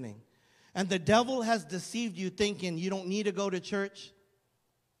listening, and the devil has deceived you thinking you don't need to go to church,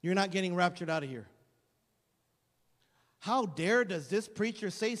 you're not getting raptured out of here. How dare does this preacher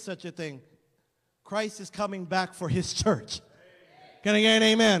say such a thing? Christ is coming back for his church. Can I get an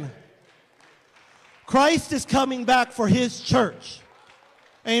amen? Christ is coming back for his church.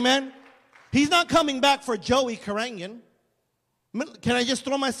 Amen? He's not coming back for Joey Carangan. Can I just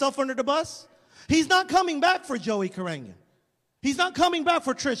throw myself under the bus? He's not coming back for Joey Carangan. He's not coming back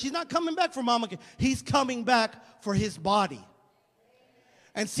for Trish. He's not coming back for Mama. He's coming back for his body.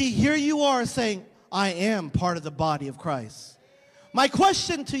 And see, here you are saying, I am part of the body of Christ. My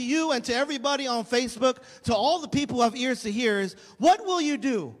question to you and to everybody on Facebook, to all the people who have ears to hear is, what will you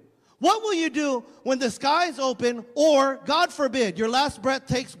do? What will you do when the skies open or, God forbid, your last breath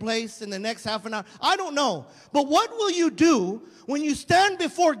takes place in the next half an hour? I don't know. But what will you do when you stand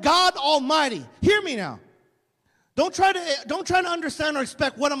before God Almighty? Hear me now. Don't try to understand or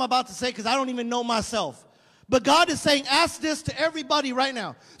expect what I'm about to say because I don't even know myself. But God is saying, ask this to everybody right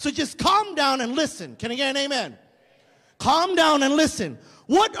now. So just calm down and listen. Can I get an amen? Calm down and listen.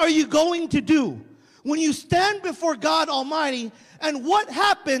 What are you going to do when you stand before God Almighty, and what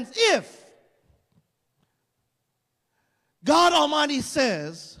happens if God Almighty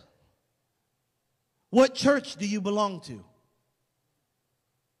says, what church do you belong to?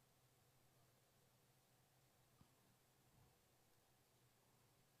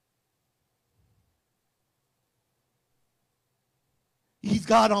 He's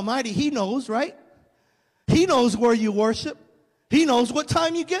God Almighty. He knows, right? He knows where you worship. He knows what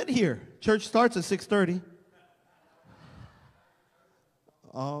time you get here. Church starts at 6:30.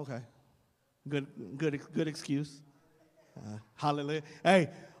 Oh, okay. Good excuse. Hallelujah. Hey,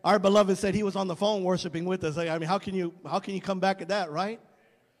 our beloved said he was on the phone worshiping with us. I mean, how can you come back at that, right?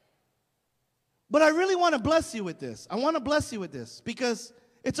 But I really want to bless you with this. I want to bless you with this because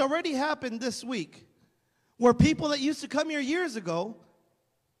it's already happened this week where people that used to come here years ago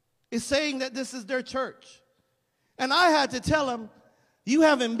is saying that this is their church. And I had to tell them, you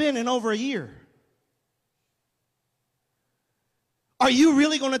haven't been in over a year. Are you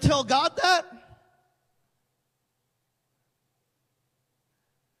really going to tell God that?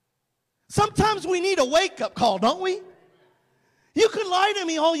 Sometimes we need a wake-up call, don't we? You can lie to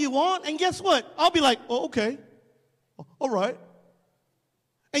me all you want, and guess what? I'll be like, oh, okay, all right.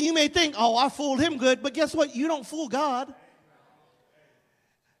 And you may think, oh, I fooled him good, but guess what? You don't fool God.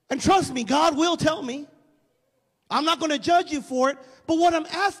 And trust me, God will tell me. I'm not going to judge you for it, but what I'm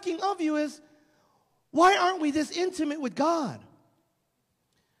asking of you is, why aren't we this intimate with God?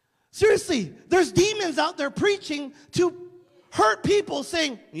 Seriously, there's demons out there preaching to hurt people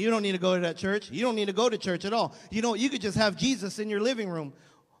saying, you don't need to go to that church. You don't need to go to church at all. You know, you could just have Jesus in your living room.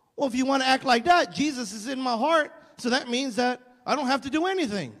 Well, if you want to act like that, Jesus is in my heart, so that means that I don't have to do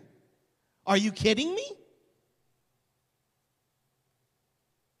anything. Are you kidding me?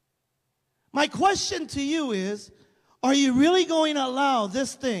 My question to you is, are you really going to allow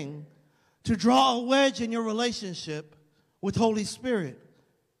this thing to draw a wedge in your relationship with Holy Spirit?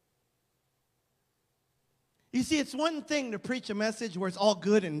 You see, it's one thing to preach a message where it's all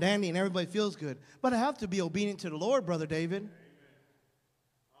good and dandy and everybody feels good, but I have to be obedient to the Lord, Brother David.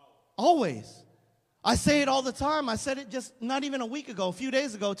 Always. I say it all the time. I said it just not even a week ago, a few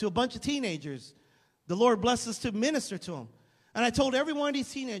days ago, to a bunch of teenagers. The Lord blessed us to minister to them. And I told every one of these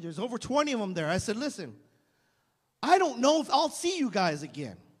teenagers, over 20 of them there, I said, listen, I don't know if I'll see you guys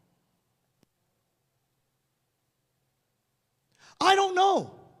again. I don't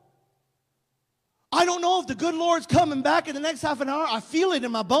know. I don't know if the good Lord's coming back in the next half an hour. I feel it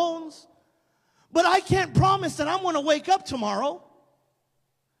in my bones. But I can't promise that I'm going to wake up tomorrow.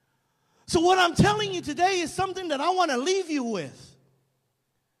 So what I'm telling you today is something that I want to leave you with.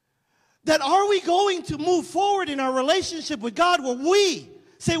 That are we going to move forward in our relationship with God where we,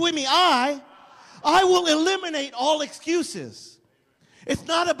 say with me, I will eliminate all excuses. It's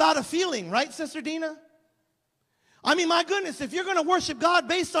not about a feeling, right, Sister Dina? I mean, my goodness, if you're going to worship God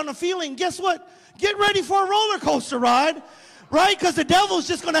based on a feeling, guess what? Get ready for a roller coaster ride, right? Because the devil's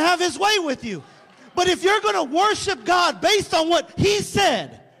just going to have his way with you. But if you're going to worship God based on what he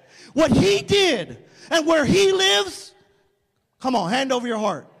said, what he did, and where he lives, come on, hand over your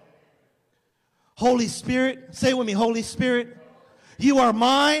heart. Holy Spirit, say with me, Holy Spirit, you are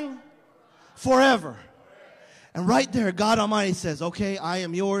mine forever. And right there, God Almighty says, okay, I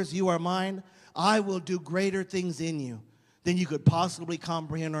am yours, you are mine. I will do greater things in you than you could possibly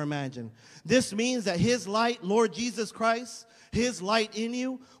comprehend or imagine. This means that his light, Lord Jesus Christ, his light in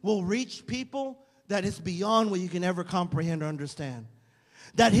you will reach people that is beyond what you can ever comprehend or understand.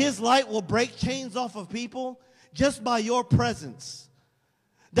 That his light will break chains off of people just by your presence.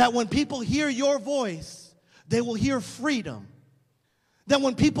 That when people hear your voice, they will hear freedom. That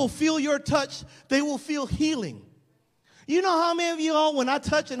when people feel your touch, they will feel healing. You know how many of you all, when I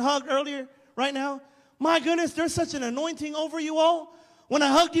touched and hugged earlier, right now, my goodness, there's such an anointing over you all. When I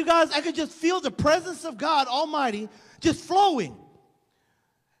hugged you guys, I could just feel the presence of God Almighty just flowing.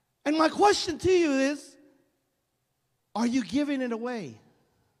 And my question to you is, are you giving it away?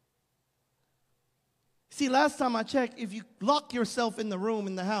 See, last time I checked, if you lock yourself in the room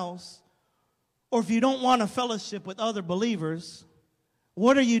in the house, or if you don't want a fellowship with other believers,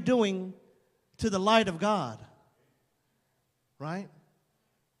 what are you doing to the light of God? Right?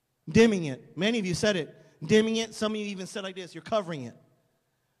 Dimming it. Many of you said it. Dimming it. Some of you even said like this, you're covering it.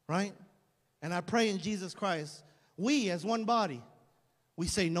 Right? And I pray in Jesus Christ, we as one body, we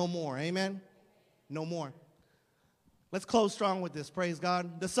say no more. Amen? No more. Let's close strong with this. Praise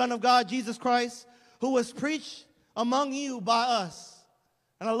God. The Son of God, Jesus Christ, who was preached among you by us.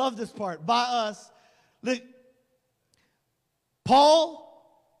 And I love this part. By us. Look, Paul,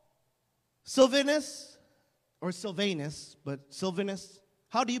 Silvanus, or Silvanus, but Silvanus,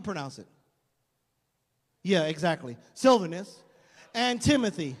 how do you pronounce it? Yeah, exactly. Silvanus and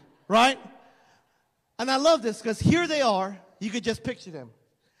Timothy, right? And I love this because here they are. You could just picture them.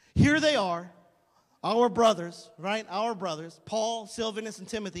 Here they are, our brothers, right? Our brothers, Paul, Silvanus, and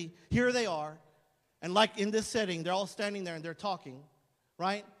Timothy. Here they are. And like in this setting, they're all standing there and they're talking,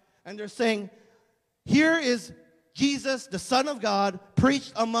 right? And they're saying, here is Jesus, the Son of God,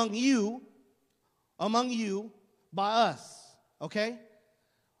 preached among you by us, okay?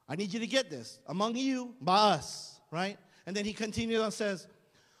 I need you to get this. Among you, by us, right? And then he continues and says,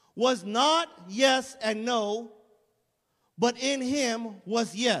 was not yes and no, but in him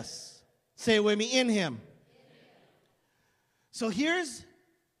was yes. Say it with me, in him. So here's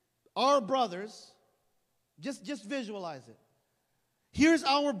our brothers. Just visualize it. Here's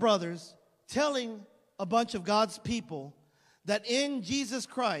our brothers telling a bunch of God's people that in Jesus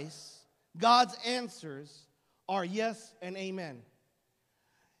Christ, God's answers are yes and amen.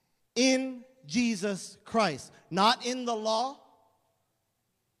 In Jesus Christ. Not in the law,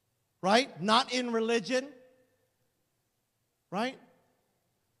 right? Not in religion, right?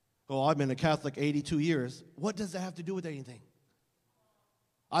 Oh, I've been a Catholic 82 years. What does that have to do with anything?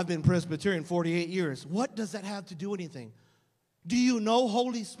 I've been Presbyterian 48 years. What does that have to do with anything? Do you know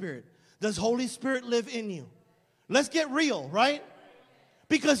Holy Spirit? Does Holy Spirit live in you? Let's get real, right?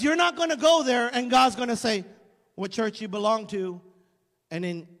 Because you're not going to go there and God's going to say what church you belong to, and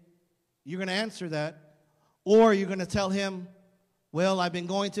then you're going to answer that. Or you're going to tell him, well, I've been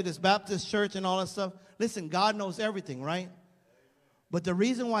going to this Baptist church and all that stuff. Listen, God knows everything, right? But the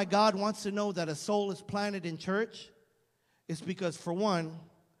reason why God wants to know that a soul is planted in church is because, for one,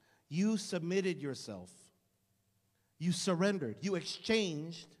 you submitted yourself. You surrendered. You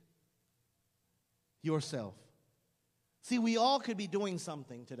exchanged yourself. See, we all could be doing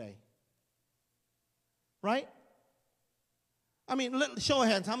something today. Right? I mean, show of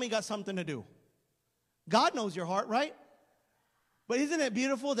hands, how many got something to do? God knows your heart, right? But isn't it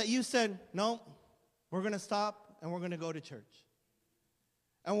beautiful that you said, no, we're going to stop and we're going to go to church.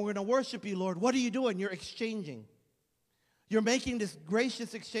 And we're going to worship you, Lord. What are you doing? You're exchanging. You're making this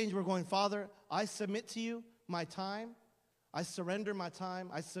gracious exchange. We're going, Father, I submit to you my time. I surrender my time.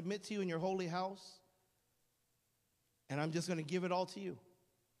 I submit to you in your holy house. And I'm just going to give it all to you.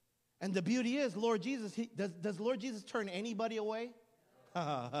 And the beauty is, Lord Jesus, does Lord Jesus turn anybody away?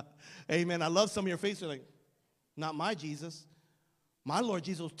 Amen. I love some of your faces like, not my Jesus. My Lord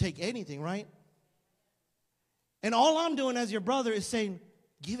Jesus will take anything, right? And all I'm doing as your brother is saying,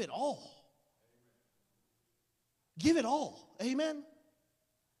 give it all. Give it all. Amen?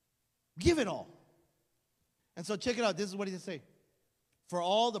 Give it all. And so check it out. This is what he says. For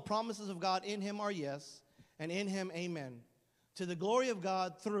all the promises of God in him are yes, and in him amen. To the glory of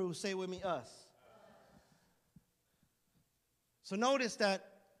God through, say with me, us. So notice that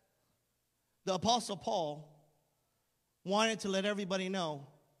the Apostle Paul wanted to let everybody know,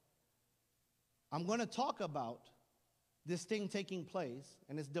 I'm going to talk about this thing taking place,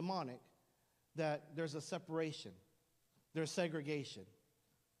 and it's demonic, that there's a separation, there's segregation.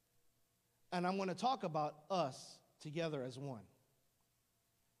 And I'm going to talk about us together as one,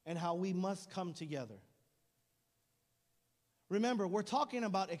 and how we must come together. Remember, we're talking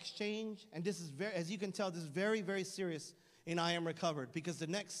about exchange, and this is very, as you can tell, this is very, very serious in I Am Recovered, because the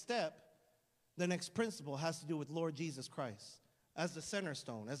next step, the next principle has to do with Lord Jesus Christ as the center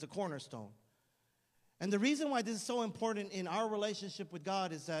stone, as the cornerstone. And the reason why this is so important in our relationship with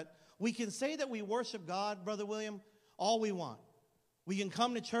God is that we can say that we worship God, Brother William, all we want. We can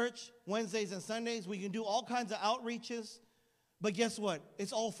come to church Wednesdays and Sundays. We can do all kinds of outreaches. But guess what?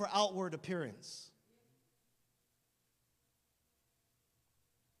 It's all for outward appearance.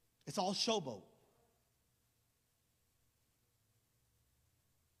 It's all showboat.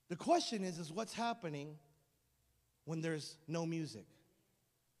 The question is what's happening when there's no music?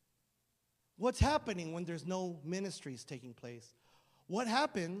 What's happening when there's no ministries taking place? What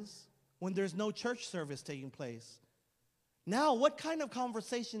happens when there's no church service taking place? Now, what kind of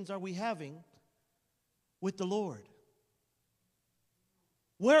conversations are we having with the Lord?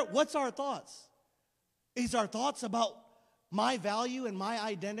 What's our thoughts? Is our thoughts about my value and my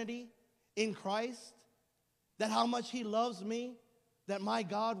identity in Christ? That how much He loves me? That my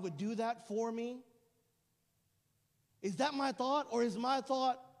God would do that for me? Is that my thought? Or is my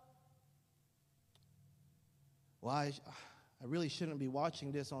thought, well, I really shouldn't be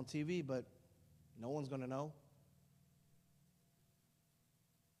watching this on TV, but no one's going to know?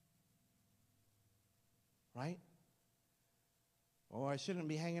 Right? Or I shouldn't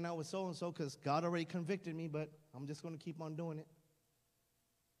be hanging out with so-and-so because God already convicted me, but I'm just going to keep on doing it.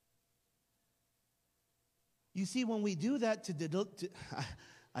 You see, when we do that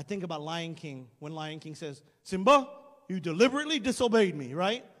I think about Lion King, when Lion King says, Simba, you deliberately disobeyed me,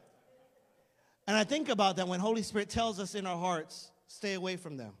 right? And I think about that when Holy Spirit tells us in our hearts, stay away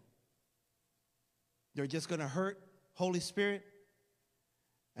from them. They're just going to hurt, Holy Spirit,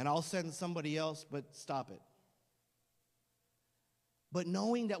 and I'll send somebody else, but stop it. But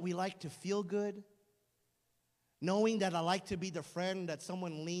knowing that we like to feel good, knowing that I like to be the friend that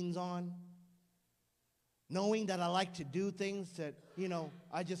someone leans on, knowing that I like to do things that,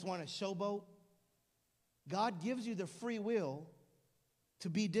 I just want to showboat, God gives you the free will to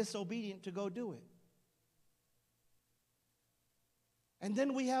be disobedient to go do it. And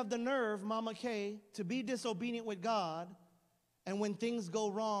then we have the nerve, Mama Kay, to be disobedient with God, and when things go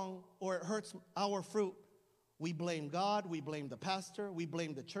wrong or it hurts our fruit, we blame God, we blame the pastor, we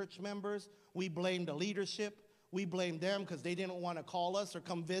blame the church members, we blame the leadership, we blame them because they didn't want to call us or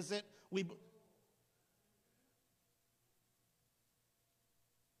come visit.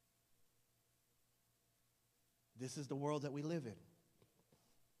 This is the world that we live in.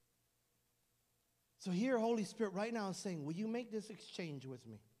 So here, Holy Spirit right now is saying, will you make this exchange with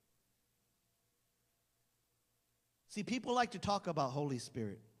me? See, people like to talk about Holy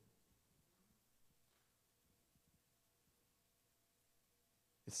Spirit.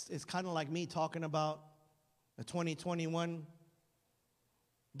 It's kind of like me talking about a 2021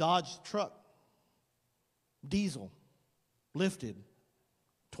 Dodge truck, diesel, lifted,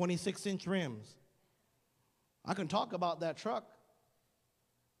 26-inch rims. I can talk about that truck,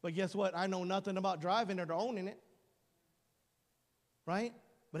 but guess what? I know nothing about driving it or owning it, right?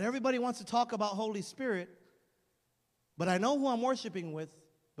 But everybody wants to talk about Holy Spirit, but I know who I'm worshiping with.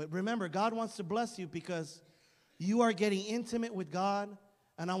 But remember, God wants to bless you because you are getting intimate with God,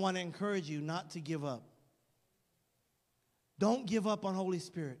 and I want to encourage you not to give up. Don't give up on Holy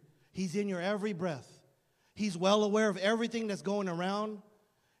Spirit. He's in your every breath. He's well aware of everything that's going around.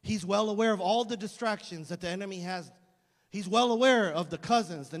 He's well aware of all the distractions that the enemy has. He's well aware of the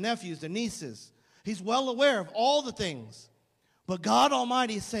cousins, the nephews, the nieces. He's well aware of all the things. But God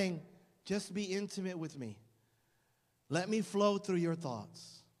Almighty is saying, just be intimate with me. Let me flow through your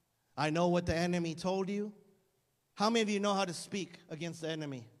thoughts. I know what the enemy told you. How many of you know how to speak against the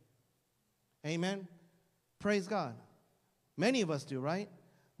enemy? Amen? Praise God. Many of us do, right?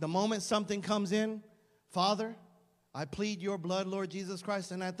 The moment something comes in, Father, I plead your blood, Lord Jesus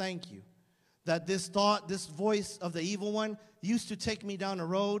Christ, and I thank you that this thought, this voice of the evil one used to take me down a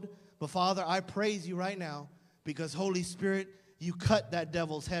road. But Father, I praise you right now because Holy Spirit, you cut that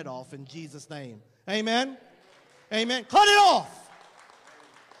devil's head off in Jesus' name. Amen? Amen. Cut it off.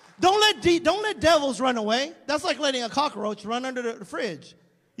 Don't let devils run away. That's like letting a cockroach run under the fridge.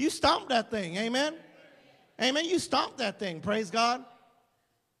 You stomp that thing. Amen? Amen. You stomp that thing. Praise God.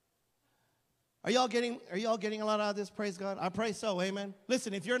 Are y'all getting a lot out of this? Praise God. I pray so. Amen.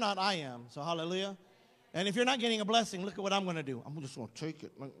 Listen, if you're not, I am. So hallelujah. And if you're not getting a blessing, look at what I'm going to do. I'm just going to take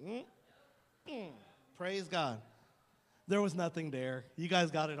it. Praise God. There was nothing there. You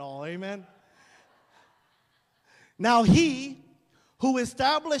guys got it all. Amen. Now he who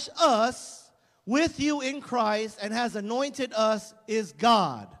established us with you in Christ and has anointed us is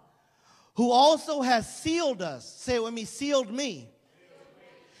God, who also has sealed us. Say it with me, sealed me.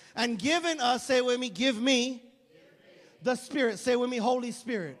 And given us, say it with me, give me the Spirit. Say it with me, Holy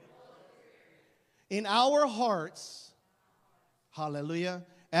Spirit. In our hearts, hallelujah,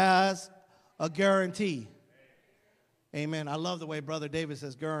 as a guarantee. Amen. I love the way Brother David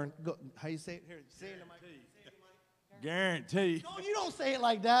says, how you say it? Here, say it in the mic. Guarantee. No, you don't say it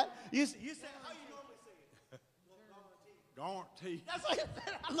like that. You say it how you normally say it. Guarantee. That's what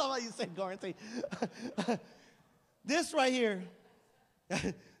I love how you say guarantee. This right here,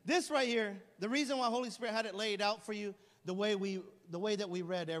 the reason why Holy Spirit had it laid out for you the way that we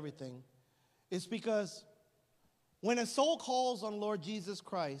read everything is because when a soul calls on Lord Jesus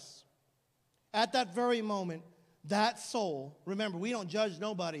Christ, at that very moment, that soul, remember, we don't judge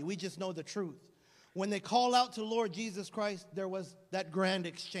nobody, we just know the truth. When they call out to Lord Jesus Christ, there was that grand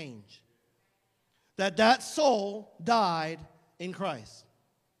exchange. That soul died in Christ.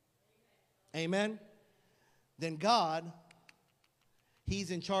 Amen? Then God,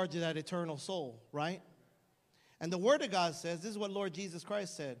 he's in charge of that eternal soul, right? And the Word of God says, this is what Lord Jesus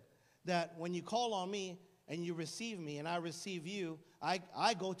Christ said, that when you call on me and you receive me and I receive you, I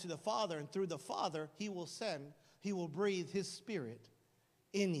go to the Father, and through the Father, he will breathe his Spirit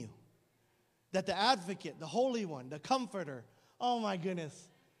in you. That the advocate, the Holy One, the Comforter, oh my goodness.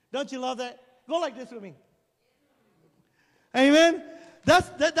 Don't you love that? Go like this with me. Amen? That's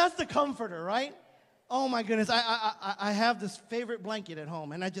the Comforter, right? Oh my goodness, I have this favorite blanket at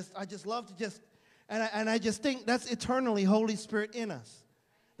home, and I just love to and I just think that's eternally Holy Spirit in us.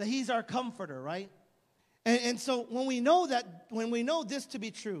 that he's our comforter, right? And so when we know this to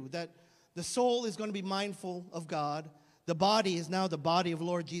be true, that the soul is going to be mindful of God, the body is now the body of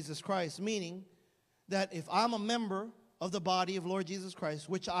Lord Jesus Christ, meaning that if I'm a member of the body of Lord Jesus Christ,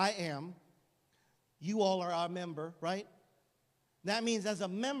 which I am, you all are our member, right? That means as a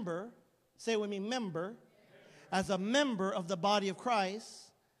member, say with me, member, as a member of the body of Christ,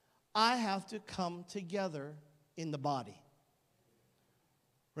 I have to come together in the body.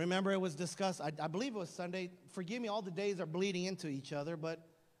 Remember, it was discussed, I believe it was Sunday. Forgive me, all the days are bleeding into each other, but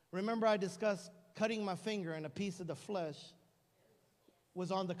remember I discussed cutting my finger and a piece of the flesh was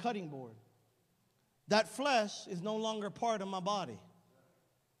on the cutting board. That flesh is no longer part of my body,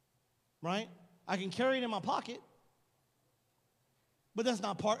 right? I can carry it in my pocket, but that's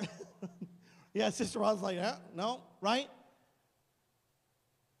not part. Yeah, Sister Rod's like, no, right?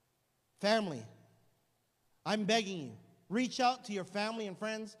 Family, I'm begging you. Reach out to your family and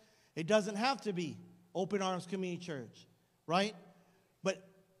friends. It doesn't have to be Open Arms Community Church, right? But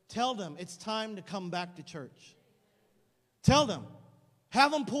tell them it's time to come back to church. Tell them.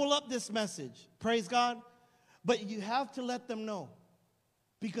 Have them pull up this message. Praise God. But you have to let them know.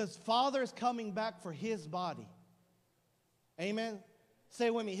 Because Father is coming back for his body. Amen?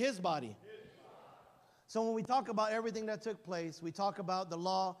 Say with me, his body. So when we talk about everything that took place, we talk about the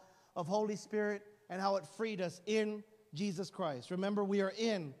law of Holy Spirit and how it freed us in Jesus Christ. Remember, we are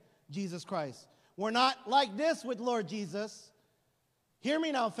in Jesus Christ. We're not like this with Lord Jesus. Hear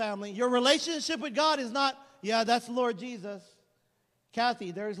me now, family. Your relationship with God is not, yeah, that's Lord Jesus.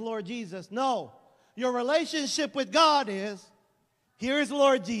 Kathy, there's Lord Jesus. No. Your relationship with God is, here's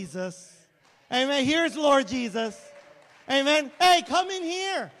Lord Jesus. Amen. Here's Lord Jesus. Amen. Hey, come in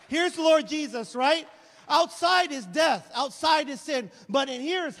here. Here's Lord Jesus, right? Outside is death. Outside is sin. But in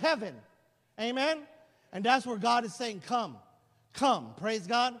here is heaven. Amen. And that's where God is saying, come. Come. Praise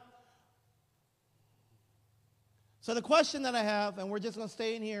God. So the question that I have, and we're just going to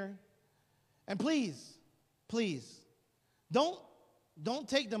stay in here. And please, don't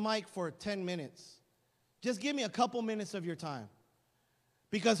take the mic for 10 minutes. Just give me a couple minutes of your time.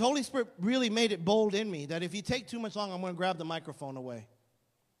 Because Holy Spirit really made it bold in me that if you take too much long, I'm going to grab the microphone away.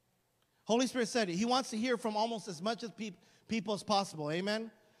 Holy Spirit said it. He wants to hear from almost as much as people as possible.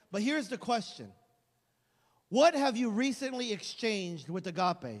 Amen? But here's the question. What have you recently exchanged with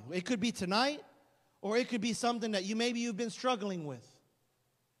agape? It could be tonight, or it could be something that maybe you've been struggling with.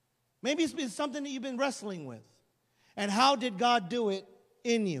 Maybe it's been something that you've been wrestling with. And how did God do it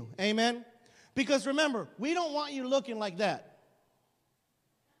in you? Amen? Because remember, we don't want you looking like that.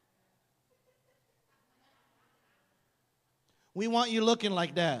 We want you looking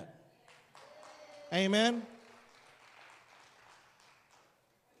like that. Amen?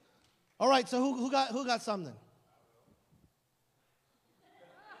 All right, so who got something?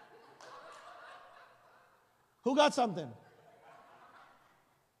 Who got something?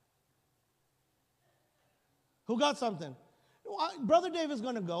 Who got something? Brother David's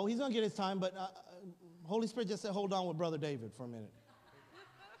going to go. He's going to get his time, but Holy Spirit just said, hold on with Brother David for a minute.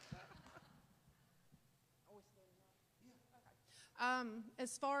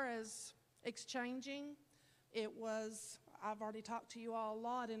 As far as exchanging, I've already talked to you all a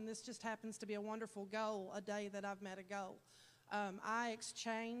lot, and this just happens to be a wonderful goal, a day that I've met a goal. I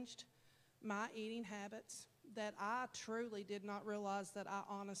exchanged my eating habits that I truly did not realize that I,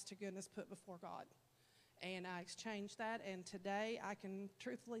 honest to goodness, put before God. And I exchanged that, and today I can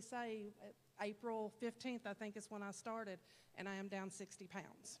truthfully say April 15th, I think is when I started, and I am down 60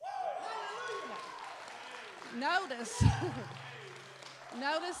 pounds.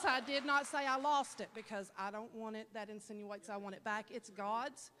 Notice I did not say I lost it, because I don't want it. That insinuates I want it back. It's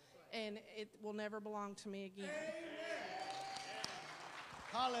God's, and it will never belong to me again.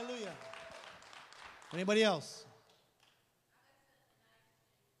 Hallelujah. Anybody else?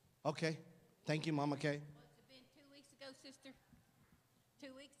 Okay. Thank you, Mama Kay. Well, it's been 2 weeks ago, sister.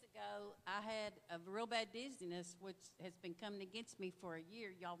 2 weeks ago, I had a real bad dizziness, which has been coming against me for a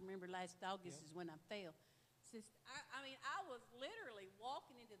year. Y'all remember last August is when I fell. Sister, I mean, I was literally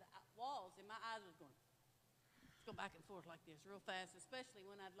walking into the walls, and my eyes was going back and forth like this real fast, especially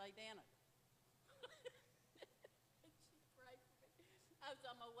when I'd lay down. She prayed for me. I was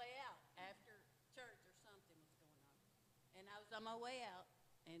on my way out after church or something was going on. And I was on my way out,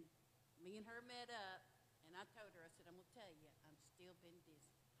 and me and her met up, and I told her, I said, I'm going to tell you, I'm still been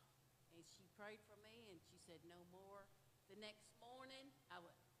dizzy. And she prayed for me, and she said, no more. The next morning, I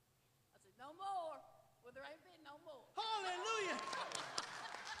said, no more. Well, there ain't been no more. Hallelujah.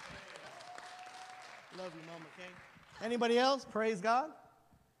 Love you, Mama Kay. Anybody else? Praise God.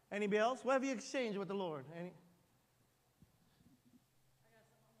 Anybody else? What have you exchanged with the Lord?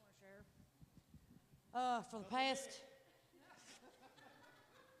 For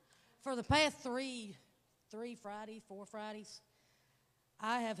the past four Fridays,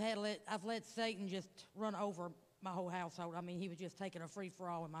 I've let Satan just run over my whole household. I mean, he was just taking a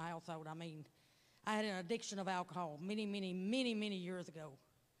free-for-all in my household. I mean, I had an addiction of alcohol many years ago.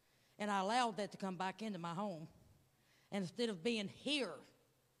 And I allowed that to come back into my home. And instead of being here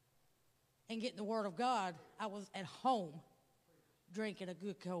and getting the Word of God, I was at home drinking a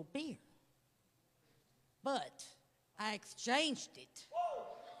good cold beer. But I exchanged it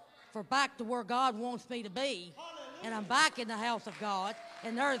for back to where God wants me to be. And I'm back in the house of God.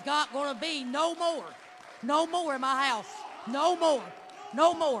 And there's not going to be no more in my house. No more.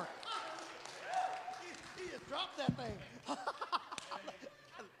 He just dropped that thing.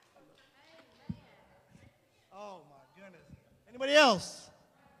 Oh, my goodness. Anybody else?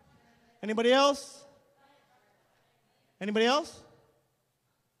 Anybody else? Anybody else?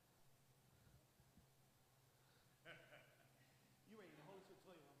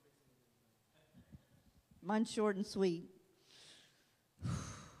 Mine's short and sweet.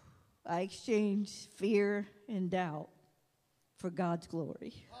 I exchanged fear and doubt for God's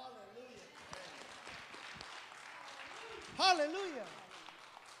glory. Hallelujah.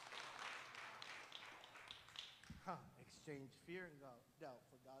 Exchange fear and doubt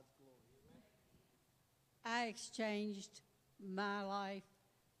for God's glory. I exchanged my life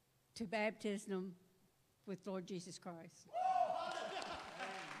to baptism with Lord Jesus Christ.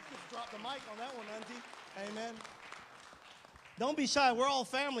 Just drop the mic on that one, Auntie. Amen. Don't be shy. We're all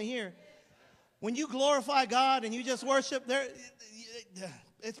family here. When you glorify God and you just worship,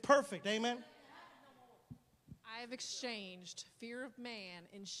 it's perfect. Amen. I have exchanged fear of man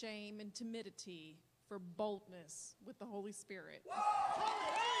and shame and timidity for boldness with the Holy Spirit.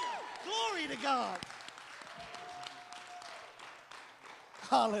 Glory to God.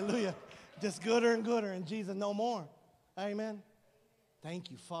 Hallelujah. Just gooder and gooder in Jesus, no more. Amen.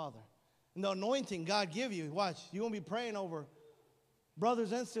 Thank you, Father. And the anointing God give you, watch, you're going to be praying over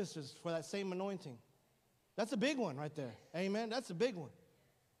brothers and sisters for that same anointing. That's a big one right there. Amen. That's a big one.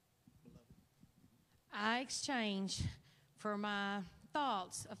 I exchange for my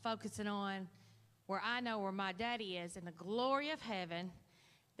thoughts of focusing on where I know where my daddy is in the glory of heaven,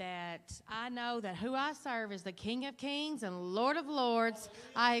 that I know that who I serve is the King of Kings and Lord of Lords.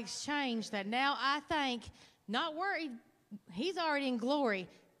 I exchange that now I think, not worried, he's already in glory.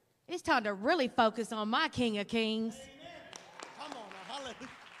 It's time to really focus on my King of Kings. Amen. Come on now. Hallelujah.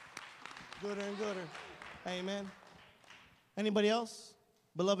 Gooder and gooder. Amen. Anybody else?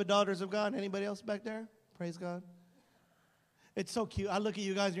 Beloved daughters of God, anybody else back there? Praise God. It's so cute. I look at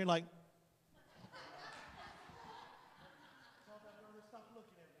you guys and you're like, stop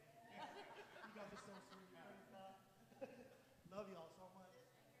looking at me. You guys are so sweet. Praise God. Love y'all so much.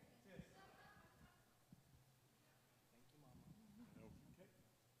 Yes. Thank you,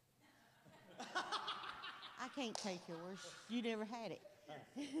 Mama. I can't take yours. You never had it.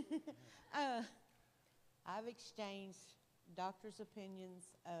 I've exchanged doctors' opinions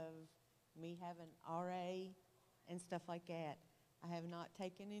of me having RA and stuff like that. I have not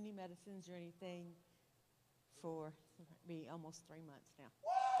taken any medicines or anything for almost 3 months now.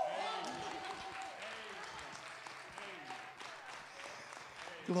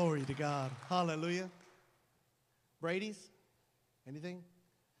 Glory to God. Hallelujah. Brady's? Anything?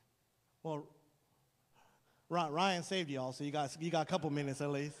 Well, Ryan saved y'all, so you got a couple minutes at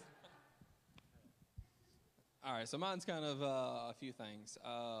least. All right, so mine's kind of a few things.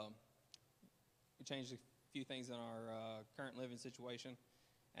 We changed a few things in our current living situation,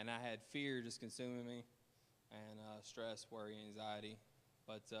 and I had fear just consuming me, and stress, worry, anxiety.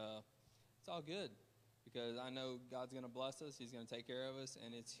 But it's all good because I know God's going to bless us. He's going to take care of us,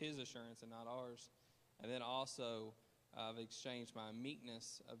 and it's His assurance and not ours. And then also, I've exchanged my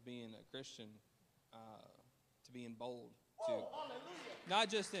meekness of being a Christian to being bold. To not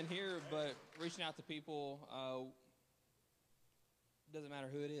just in here, but reaching out to people. Doesn't matter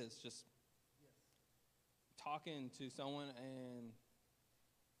who it is, just talking to someone and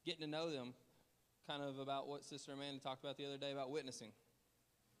getting to know them, kind of about what Sister Amanda talked about the other day about witnessing.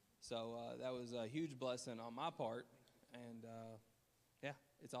 So that was a huge blessing on my part, and yeah,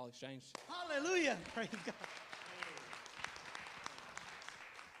 it's all exchanged. Hallelujah! Praise God.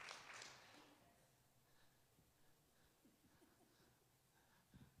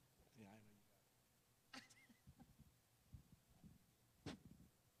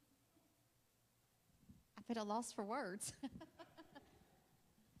 I've been at a loss for words.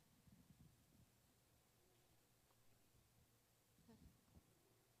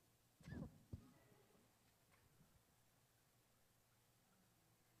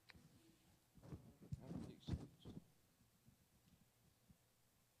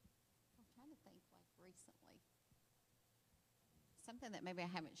 something that maybe I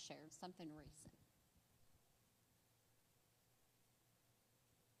haven't shared, something recent.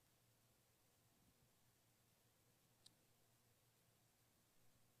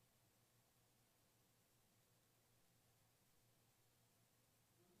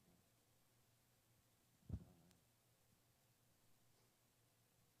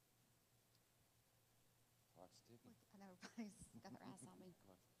 Look, I know everybody's got their eyes on me.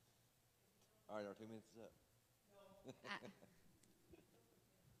 All right, our 2 minutes is up.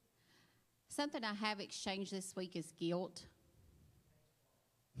 Something I have exchanged this week is guilt.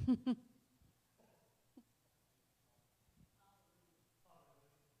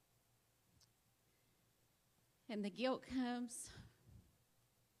 And the guilt comes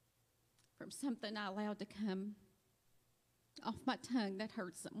from something I allowed to come off my tongue that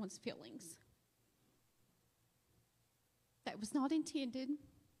hurt someone's feelings. That was not intended,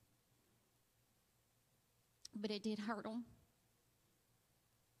 but it did hurt them.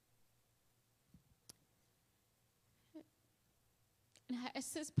 And I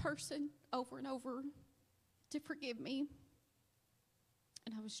asked this person over and over to forgive me,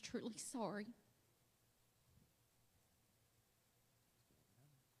 and I was truly sorry.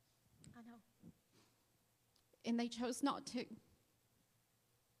 I know. And they chose not to.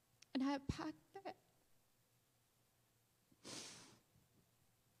 And I have packed that.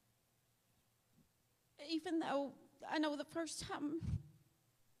 Even though I know the first time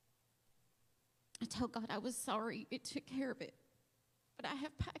I told God I was sorry, it took care of it. But I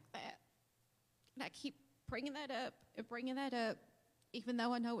have packed that. And I keep bringing that up and bringing that up, even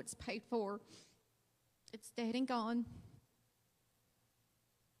though I know it's paid for. It's dead and gone.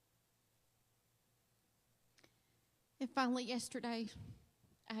 And finally yesterday,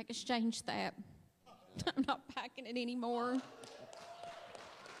 I exchanged that. I'm not packing it anymore.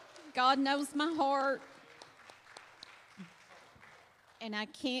 God knows my heart. And I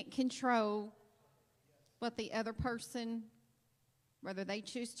can't control what the other person, whether they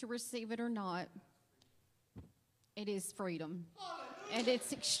choose to receive it or not. It is freedom. And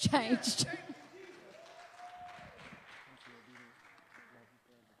it's exchanged.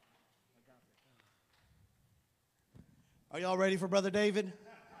 Are y'all ready for Brother David?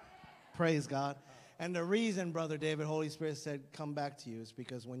 Praise God. And the reason, Brother David, Holy Spirit said, come back to you is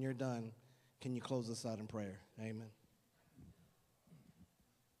because when you're done, can you close us out in prayer? Amen.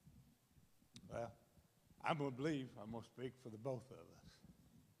 Well, I'm going to believe I'm going to speak for the both of us.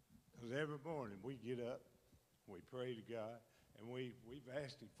 Because every morning we get up, we pray to God, and we've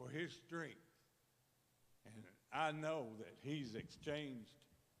asked him for his strength. And I know that he's exchanged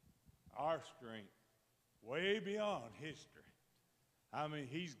our strength way beyond his strength. I mean,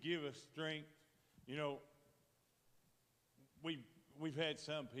 he's given us strength. You know, we've had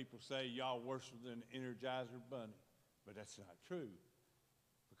some people say, y'all worse than Energizer Bunny. But that's not true,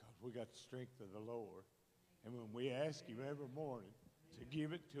 because we got the strength of the Lord. And when we ask him every morning to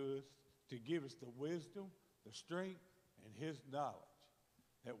give it to us, to give us the wisdom, the strength, and his knowledge,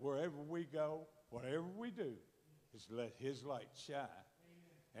 that wherever we go, whatever we do, is let his light shine.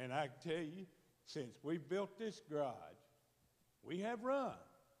 And I tell you, since we built this garage, we have run,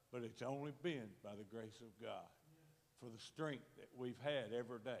 but it's only been by the grace of God for the strength that we've had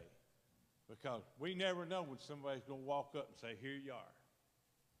every day. Because we never know when somebody's going to walk up and say, here you are.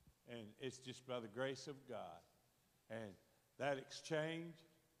 And it's just by the grace of God. And that exchange,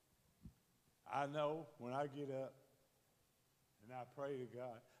 I know when I get up and I pray to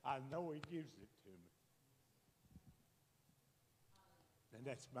God, I know he gives it to me. And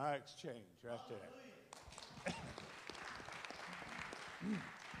that's my exchange right there. If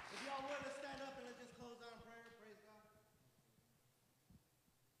y'all would, let's stand up and let's just close out in prayer. Praise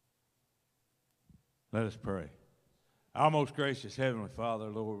God. Let us pray. Our most gracious Heavenly Father,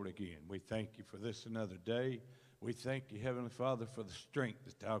 Lord, again, we thank you for this another day. We thank you, Heavenly Father, for the strength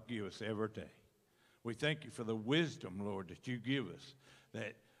that thou give us every day. We thank you for the wisdom, Lord, that you give us,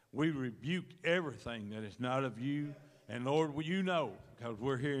 that we rebuke everything that is not of you. And, Lord, you know, because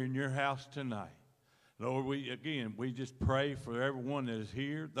we're here in your house tonight. Lord, we just pray for everyone that is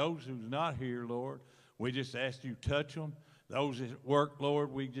here. Those who's not here, Lord, we just ask you touch them. Those that work,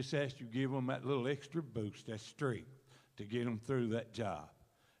 Lord, we just ask you give them that little extra boost, that strength to get them through that job.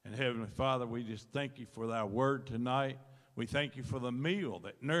 And Heavenly Father, we just thank you for thy word tonight. We thank you for the meal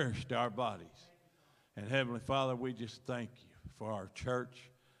that nourished our bodies. And Heavenly Father, we just thank you for our church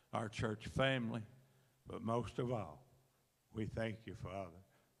family. But most of all, we thank you, Father,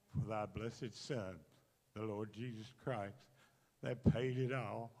 for thy blessed Son, the Lord Jesus Christ, that paid it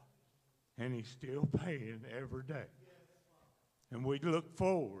all, and he's still paying every day. And we look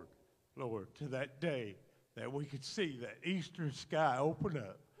forward, Lord, to that day that we could see that eastern sky open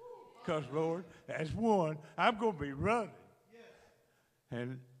up. Because, Lord, as one, I'm going to be running.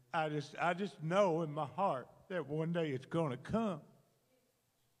 And I just know in my heart that one day it's going to come.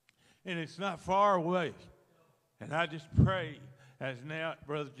 And it's not far away. And I just pray, as now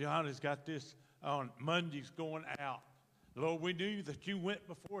Brother John has got this on Mondays going out. Lord, we knew that you went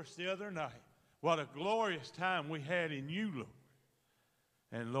before us the other night. What a glorious time we had in you, Lord.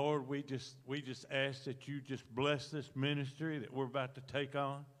 And Lord, we just ask that you just bless this ministry that we're about to take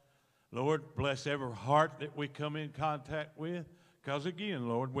on. Lord, bless every heart that we come in contact with. Because again,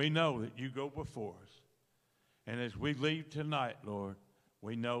 Lord, we know that you go before us. And as we leave tonight, Lord,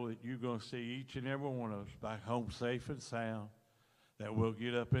 we know that you're going to see each and every one of us back home safe and sound, that we'll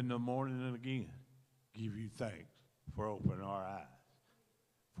get up in the morning and again give you thanks for opening our eyes.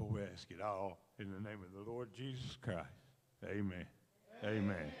 For we ask it all in the name of the Lord Jesus Christ. Amen.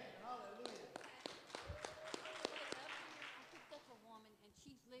 Amen.